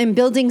 Well, in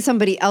building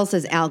somebody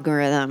else's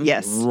algorithm.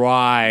 Yes.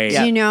 Right.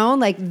 Yeah.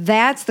 Like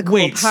that's the cool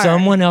Wait, part.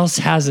 someone else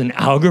has an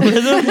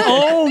algorithm?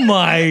 Oh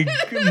my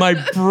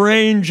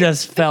brain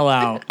just fell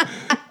out.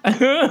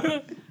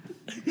 Oh,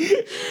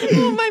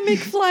 my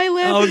McFly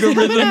laugh.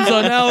 Algorithms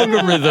on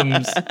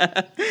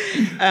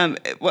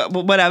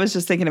algorithms. What I was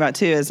just thinking about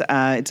too is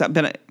it's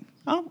been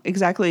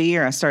exactly a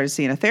year I started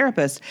seeing a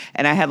therapist,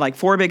 and I had like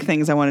 4 big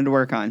things I wanted to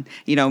work on.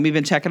 We've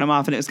been checking them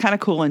off, and it was kind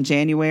of cool. In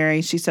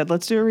January, she said,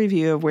 let's do a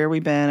review of where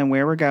we've been and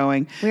where we're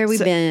going. Where we've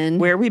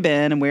been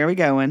and where we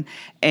going.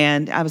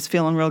 And I was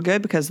feeling real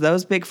good because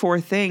those big 4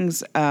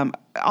 things,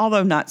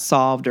 although not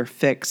solved or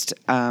fixed,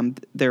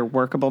 they're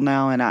workable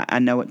now, and I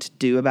know what to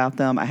do about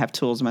them. I have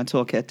tools in my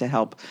toolkit to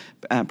help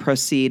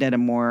proceed at a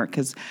more,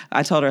 because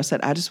I told her, I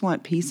said, I just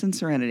want peace and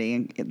serenity,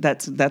 and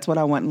that's what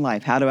I want in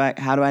life. How do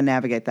I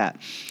navigate that?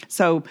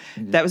 So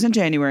that was in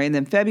January, and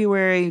then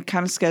February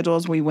kind of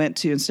schedules we went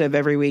to instead of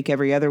every week,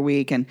 every other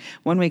week, and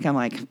one week I'm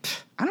like,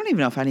 I don't even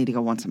know if I need to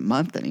go once a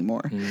month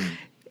anymore.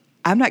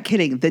 I'm not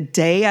kidding. The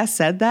day I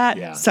said that,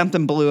 Yeah.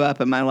 something blew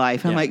up in my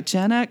life. I'm Yeah. like,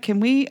 Jenna, can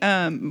we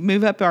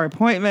move up our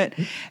appointment?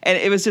 And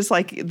it was just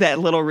like that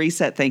little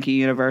reset, thank you,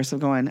 universe, of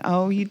going,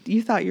 oh,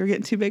 you thought you were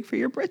getting too big for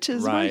your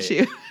britches, weren't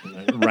you?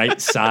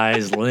 Right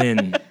size,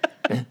 Lynn.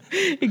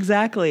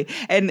 Exactly.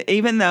 And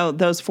even though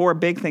those 4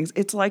 big things,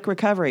 it's like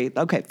recovery.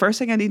 Okay, first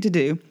thing I need to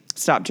do,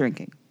 stop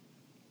drinking.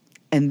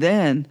 And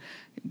then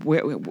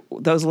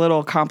those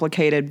little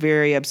complicated,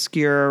 very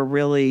obscure,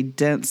 really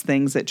dense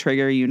things that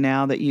trigger you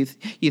now that you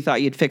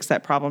thought you'd fix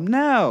that problem.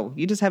 No,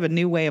 you just have a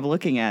new way of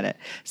looking at it.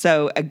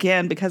 So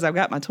again, because I've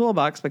got my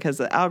toolbox, because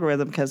of the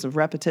algorithm, because of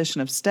repetition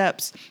of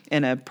steps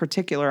in a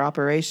particular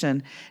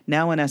operation,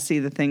 now when I see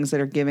the things that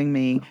are giving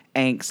me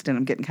angst and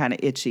I'm getting kind of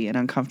itchy and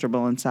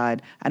uncomfortable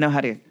inside, I know how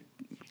to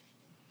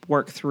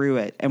work through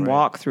it and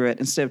walk through it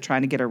instead of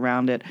trying to get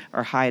around it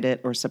or hide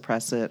it or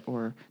suppress it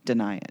or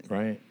deny it.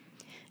 Right.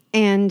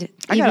 And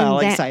I got all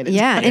excited.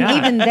 Yeah, and Yeah.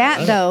 even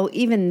that though,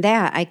 even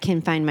that I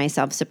can find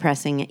myself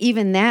suppressing it.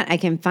 Even that I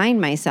can find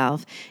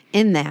myself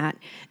in that.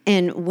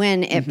 And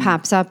when it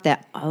pops up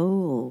that,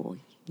 oh,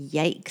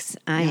 yikes,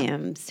 I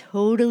am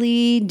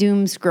totally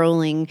doom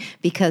scrolling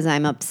because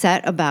I'm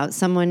upset about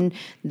someone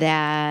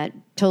that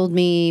told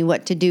me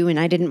what to do and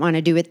I didn't want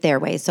to do it their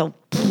way. So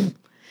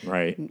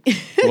Right.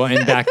 Well,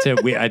 and back to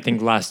I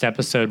think last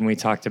episode when we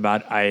talked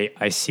about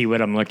I see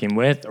what I'm looking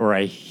with or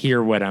I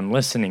hear what I'm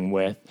listening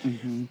with.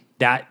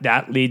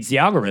 That leads the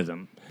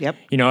algorithm. Yep.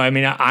 You know, I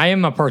mean, I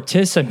am a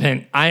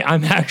participant.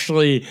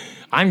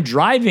 I'm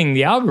driving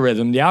the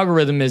algorithm. The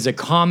algorithm is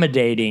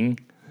accommodating,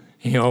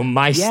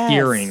 my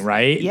steering,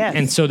 right? Yes.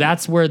 And so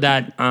that's where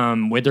that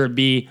whether it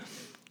be,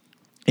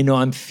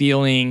 I'm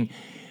feeling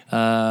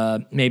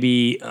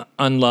maybe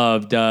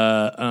unloved,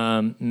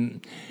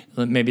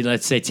 maybe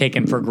let's say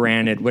taken for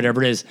granted,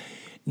 whatever it is.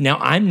 Now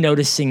I'm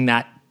noticing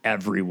that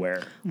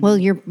everywhere. well,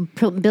 you're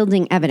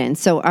building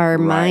evidence. So our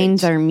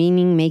minds are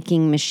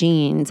meaning-making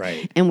machines,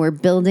 and we're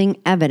building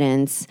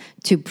evidence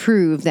to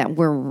prove that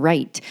we're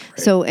right.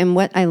 So, and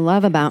what I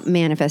love about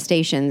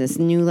manifestation, this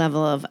new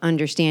level of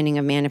understanding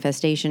of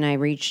manifestation I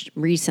reached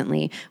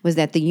recently, was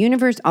that the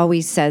universe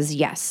always says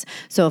yes.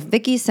 So if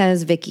Vicky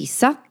says Vicky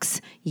sucks,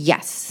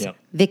 yes. Yep.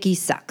 Vicky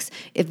sucks.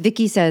 If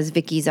Vicky says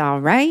Vicky's all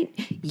right,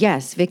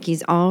 yes,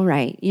 Vicky's all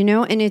right.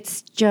 And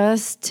it's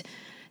just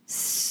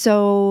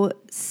so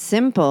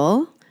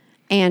simple.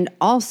 And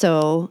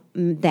also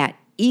that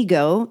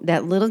ego,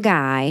 that little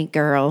guy,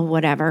 girl,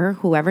 whatever,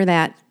 whoever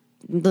that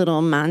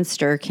little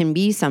monster can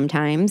be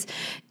sometimes,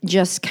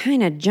 just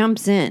kind of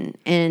jumps in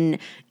and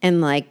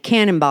like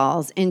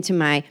cannonballs into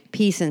my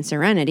peace and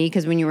serenity.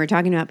 Because when you were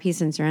talking about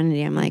peace and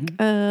serenity, I'm like,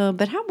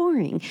 but how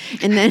boring.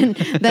 And then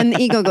the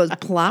ego goes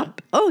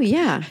plop. Oh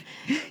yeah,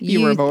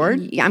 You were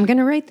bored? I'm going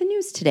to write the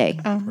news today.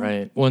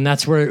 Right. Well, and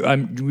that's where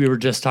we were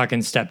just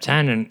talking step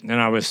 10, and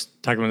I was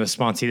talking with a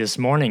sponsee this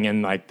morning,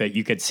 and like that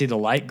you could see the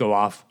light go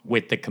off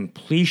with the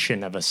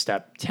completion of a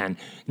step 10,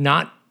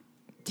 not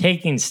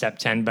taking step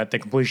 10, but the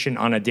completion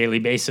on a daily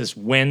basis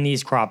when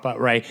these crop up,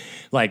 right?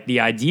 Like the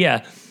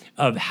idea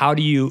of how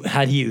do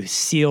you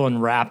seal and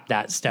wrap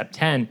that step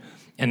 10?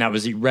 And that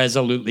was you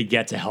resolutely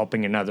get to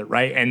helping another,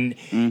 right? And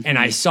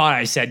I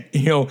said,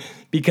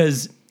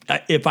 because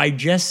if I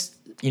just,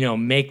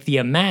 make the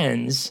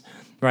amends,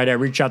 right? I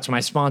reach out to my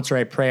sponsor,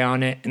 I pray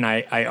on it, and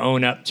I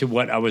own up to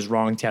what I was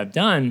wrong to have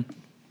done.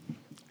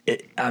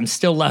 I'm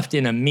still left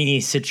in a me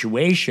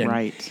situation.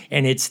 Right.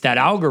 And it's that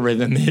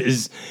algorithm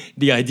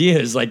the idea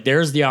is like,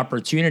 there's the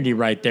opportunity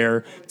right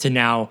there to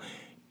now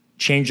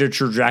change the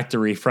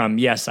trajectory from,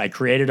 yes, I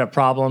created a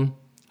problem.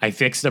 I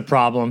fixed the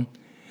problem.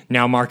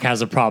 Now Mark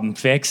has a problem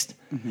fixed.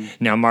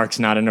 Now Mark's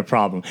not in a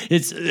problem.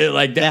 It's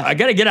like that. I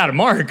got to get out of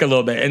Mark a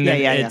little bit. And then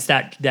it's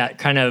that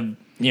kind of,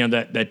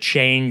 the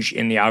change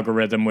in the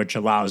algorithm, which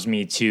allows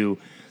me to,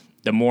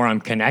 the more I'm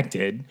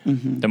connected,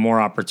 the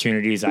more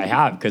opportunities I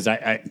have. Because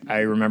I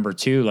remember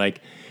too, like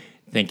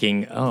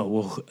thinking, oh,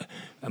 well,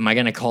 am I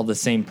going to call the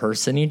same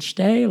person each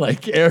day?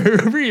 Like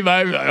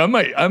I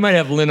might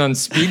have Lynn on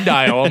speed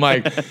dial. I'm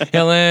like,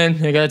 hey,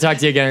 Lynn, I got to talk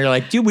to you again. And you're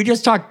like, dude, we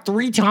just talked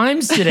 3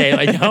 times today.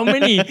 Like how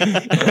many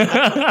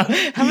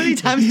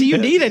times do you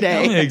need a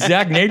day? the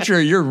exact nature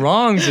of your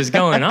wrongs is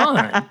going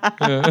on?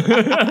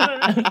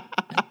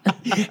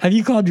 Have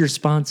you called your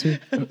sponsor?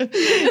 Yeah,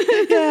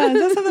 is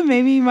that something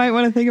maybe you might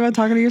want to think about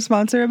talking to your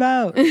sponsor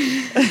about?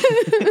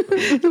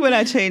 When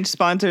I changed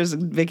sponsors,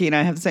 Vicky and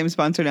I have the same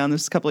sponsor now.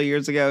 This a couple of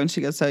years ago, and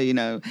she goes, "So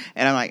and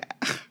I'm like,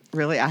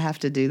 really, I have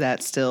to do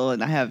that still,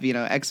 and I have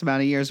X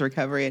amount of years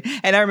recovery."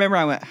 And I remember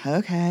I went,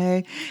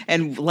 "Okay,"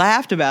 and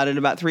laughed about it.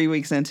 About 3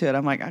 weeks into it,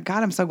 I'm like,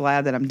 "God, I'm so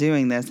glad that I'm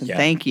doing this, and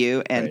thank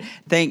you." And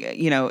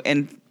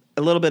and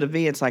a little bit of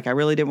me, it's like I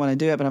really didn't want to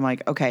do it, but I'm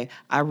like, okay,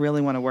 I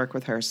really want to work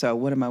with her. So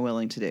what am I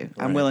willing to do? Right.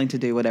 I'm willing to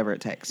do whatever it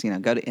takes,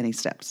 go to any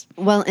steps.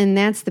 Well, and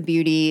that's the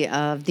beauty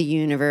of the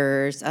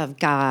universe, of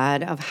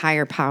God, of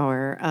higher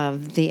power,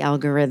 of the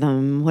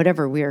algorithm,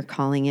 whatever we're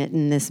calling it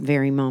in this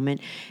very moment,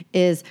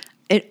 is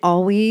it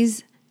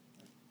always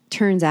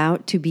turns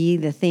out to be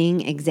the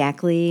thing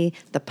exactly,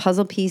 the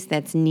puzzle piece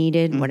that's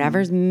needed,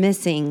 whatever's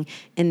missing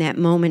in that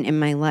moment in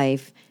my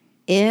life.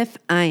 if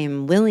I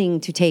am willing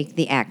to take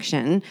the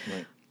action,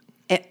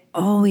 it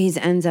always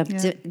ends up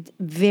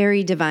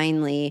very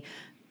divinely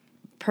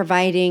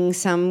providing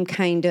some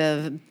kind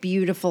of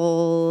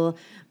beautiful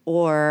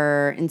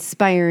or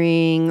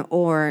inspiring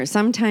or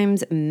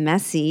sometimes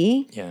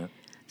messy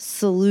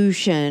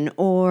solution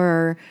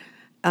or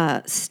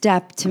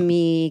step to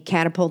me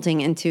catapulting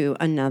into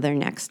another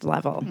next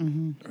level.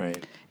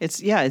 Right.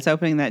 It's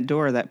opening that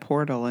door, that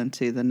portal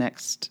into the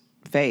next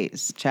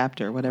phase,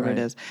 chapter, whatever it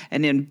is.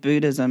 And in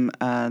Buddhism,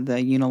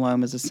 the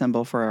unalome is a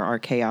symbol for our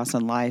chaos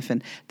in life.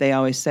 And they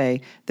always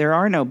say there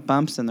are no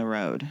bumps in the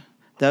road.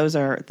 Those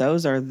are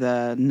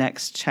the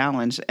next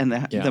challenge, and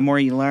the more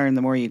you learn,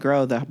 the more you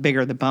grow, the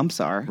bigger the bumps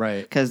are.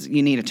 Right. Because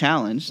you need a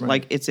challenge,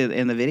 like it's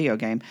in the video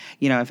game.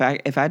 You know, if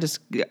I just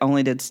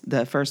only did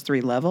the first 3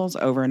 levels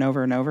over and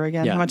over and over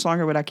again, how much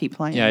longer would I keep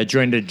playing? Yeah, I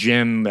joined a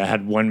gym that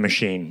had one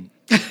machine.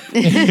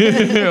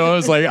 I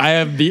was like, I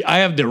have the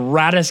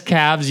raddest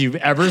calves you've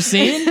ever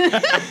seen,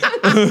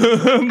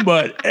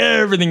 but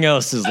everything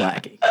else is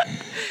lacking.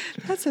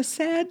 That's a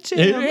sad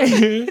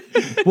gym.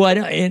 Well,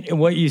 and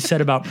what you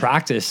said about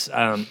practice,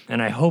 and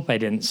I hope I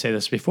didn't say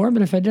this before,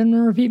 but if I didn't,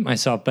 I'll repeat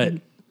myself. But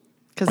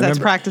because that's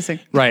practicing,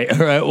 right?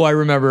 Well, I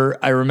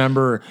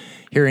remember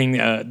hearing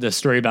the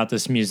story about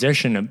this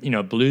musician,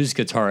 blues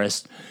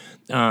guitarist,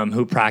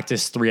 who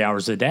practiced 3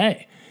 hours a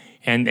day,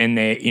 and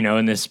they,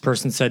 and this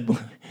person said,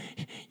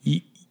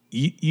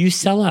 you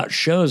sell out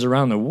shows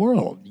around the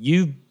world.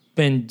 You've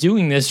been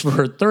doing this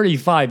for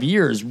 35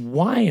 years.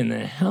 Why in the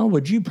hell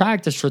would you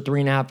practice for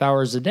 3.5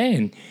 hours a day?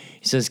 And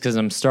he says, because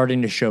I'm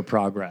starting to show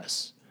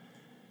progress.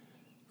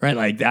 Right?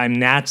 Like,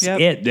 that's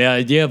it. The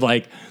idea of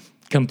like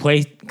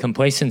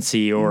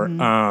complacency or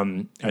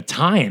a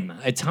time.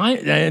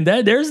 And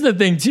there's the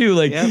thing too.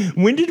 Like,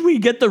 when did we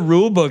get the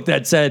rule book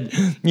that said,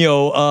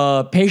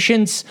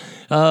 patience,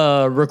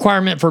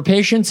 requirement for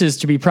patience is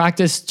to be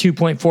practiced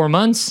 2.4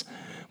 months?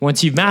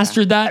 Once you've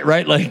mastered that,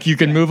 right, like you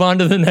can move on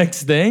to the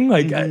next thing.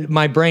 Like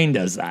my brain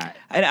does that.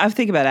 I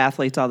think about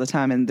athletes all the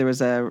time, and there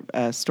was a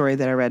story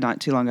that I read not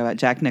too long ago about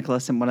Jack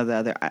Nicklaus and one of the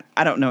other.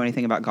 I don't know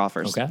anything about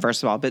golfers,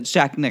 first of all, but it's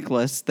Jack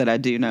Nicklaus that I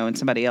do know, and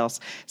somebody else.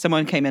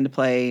 Someone came in to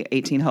play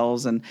 18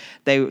 holes, and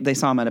they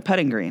saw him at a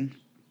putting green.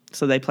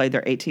 So they played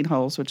their 18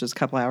 holes, which is a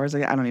couple hours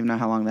ago. I don't even know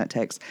how long that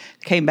takes.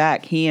 Came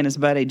back, he and his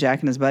buddy, Jack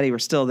and his buddy, were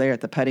still there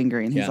at the putting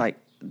green. He's like,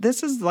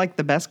 this is like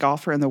the best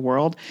golfer in the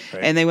world.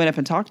 Right. And they went up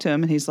and talked to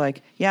him, and he's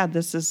like, yeah,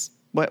 this is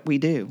what we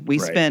do. We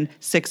spend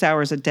 6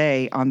 hours a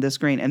day on this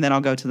green, and then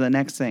I'll go to the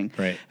next thing.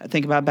 Right.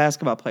 Think about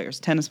basketball players,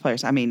 tennis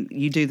players. I mean,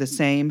 you do the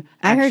same.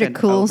 I heard a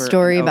cool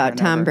story about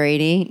Tom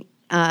Brady.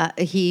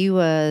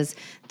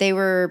 They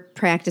were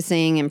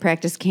practicing and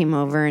practice came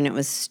over and it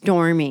was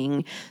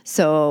storming.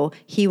 So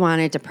he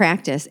wanted to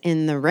practice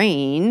in the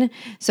rain.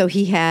 So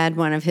he had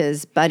one of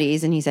his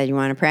buddies and he said, you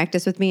want to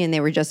practice with me? And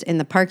they were just in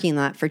the parking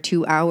lot for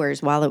 2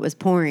 hours while it was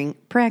pouring,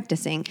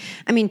 practicing.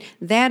 I mean,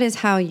 that is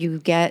how you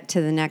get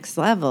to the next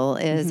level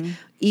is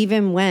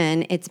even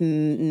when it's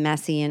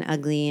messy and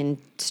ugly and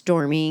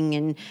storming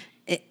and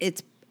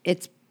it's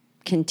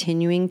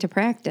continuing to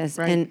practice.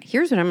 Right. And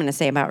here's what I'm going to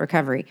say about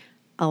recovery.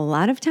 A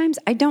lot of times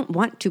I don't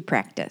want to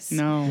practice.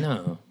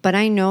 No. But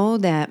I know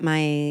that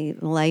my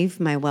life,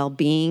 my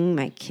well-being,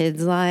 my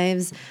kids'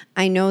 lives,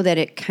 I know that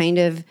it kind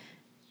of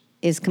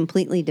is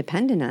completely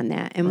dependent on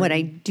that. And what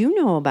I do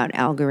know about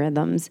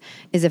algorithms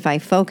is if I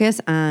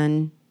focus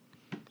on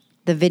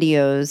the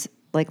videos,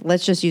 like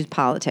let's just use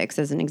politics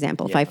as an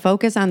example. If I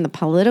focus on the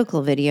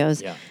political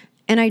videos,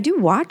 and I do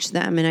watch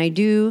them and I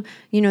do,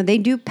 they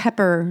do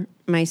pepper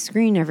my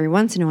screen every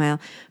once in a while,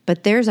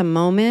 but there's a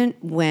moment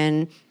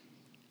when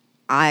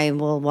I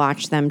will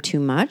watch them too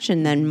much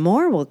and then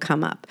more will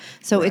come up.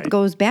 So it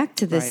goes back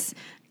to this,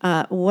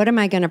 what am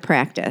I going to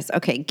practice?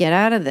 Okay, get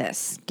out of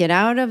this. Get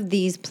out of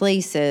these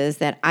places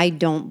that I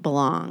don't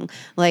belong.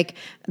 Like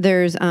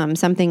there's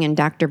something in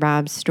Dr.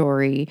 Bob's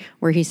story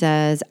where he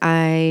says,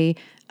 I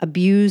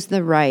abuse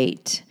the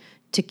right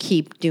to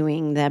keep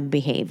doing the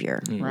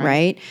behavior,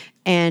 right?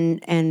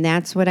 And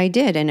that's what I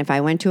did. And if I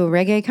went to a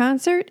reggae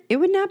concert, it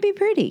would not be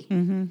pretty.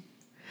 Mm-hmm.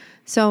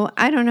 So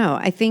I don't know.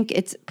 I think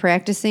it's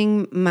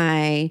practicing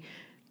my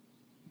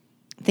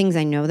things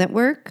I know that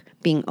work,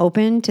 being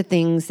open to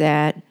things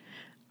that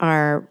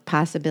are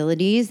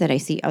possibilities that I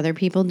see other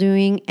people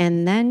doing,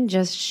 and then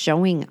just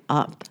showing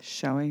up.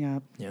 Showing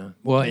up. Yeah.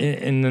 Well,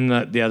 and then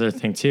the other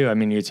thing too, I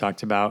mean, you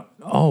talked about,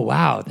 oh,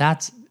 wow,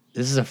 this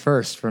is a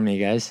first for me,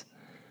 guys.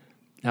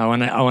 I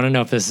want to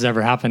know if this has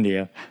ever happened to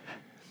you.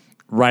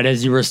 Right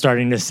as you were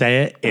starting to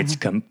say it, it's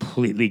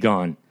completely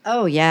gone.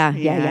 Oh, yeah.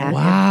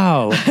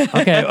 Wow.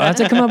 Okay, I'll have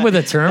to come up with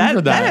a term for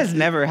that. That has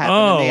never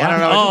happened to me. I don't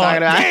know what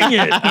you're talking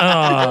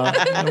about.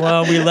 Dang it.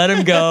 Well, we let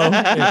him go.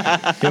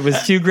 It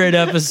was 2 great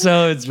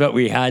episodes, but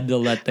we had to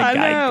let the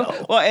guy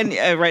go. Well, and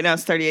right now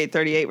it's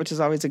 38:38, which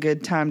is always a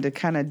good time to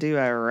kind of do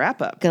a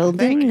wrap-up.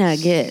 Golden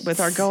nuggets. With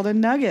our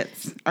golden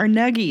nuggets. Our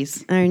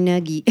nuggies. Our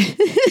nuggie.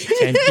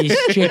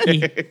 10-piece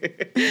chicky.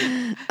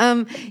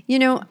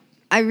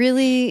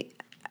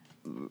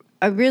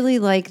 I really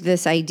like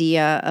this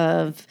idea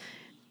of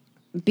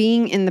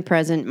being in the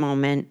present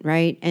moment,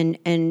 right?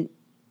 And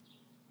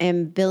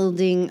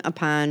building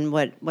upon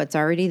what's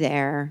already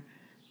there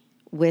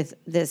with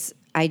this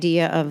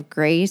idea of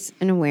grace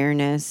and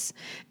awareness,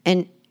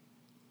 and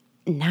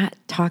not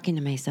talking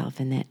to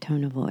myself in that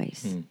tone of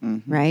voice,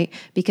 right?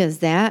 Because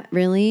that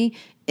really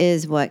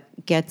is what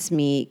gets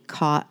me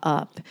caught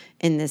up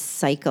in this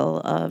cycle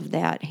of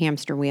that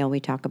hamster wheel we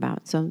talk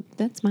about. So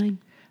that's mine.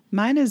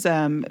 Mine is,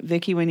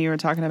 Vicki, when you were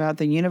talking about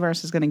the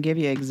universe is going to give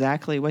you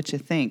exactly what you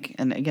think.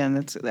 And again,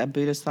 that's a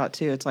Buddhist thought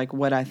too. It's like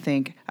what I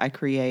think, I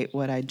create,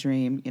 what I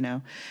dream,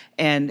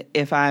 And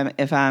if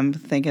I'm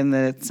thinking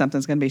that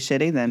something's going to be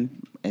shitty,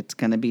 then it's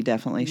going to be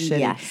definitely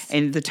shitty. Yes.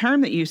 And the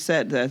term that you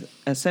said,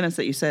 a sentence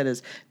that you said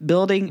is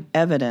building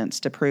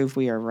evidence to prove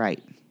we are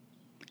right.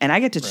 And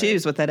I get to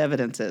choose what that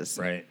evidence is.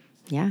 Right.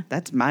 Yeah.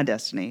 That's my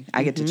destiny.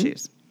 I get to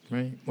choose.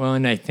 Right. Well,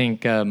 and I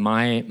think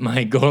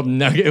my golden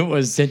nugget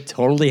was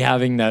totally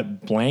having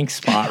that blank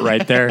spot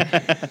right there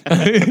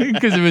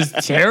because it was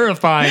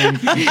terrifying.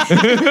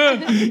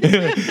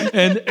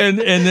 and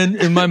then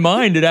in my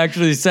mind, it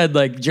actually said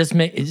like just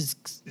make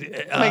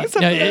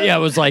it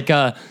was like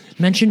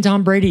mention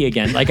Tom Brady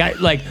again.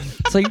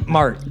 It's like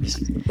Mark,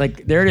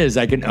 like there it is.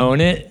 I can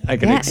own it. I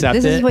can accept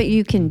it. This is what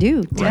you can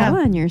do. Tell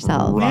on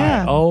yourself. Right.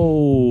 Yeah.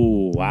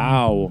 Oh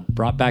wow!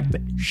 Brought back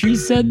she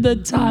said the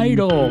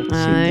title.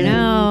 I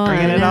know.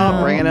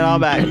 Bringing it all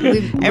back.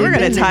 And we're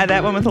going to tie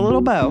that one with a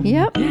little bow.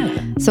 Yep. Yeah.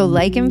 So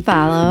like and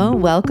follow.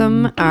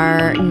 Welcome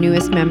our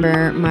newest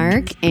member,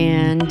 Mark,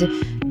 and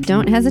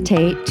don't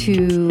hesitate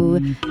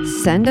to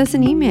send us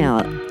an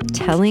email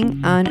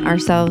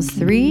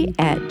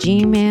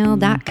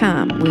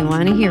tellingonourselves3@gmail.com. We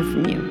want to hear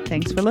from you.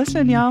 Thanks for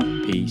listening, y'all.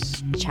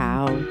 Peace.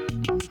 Ciao.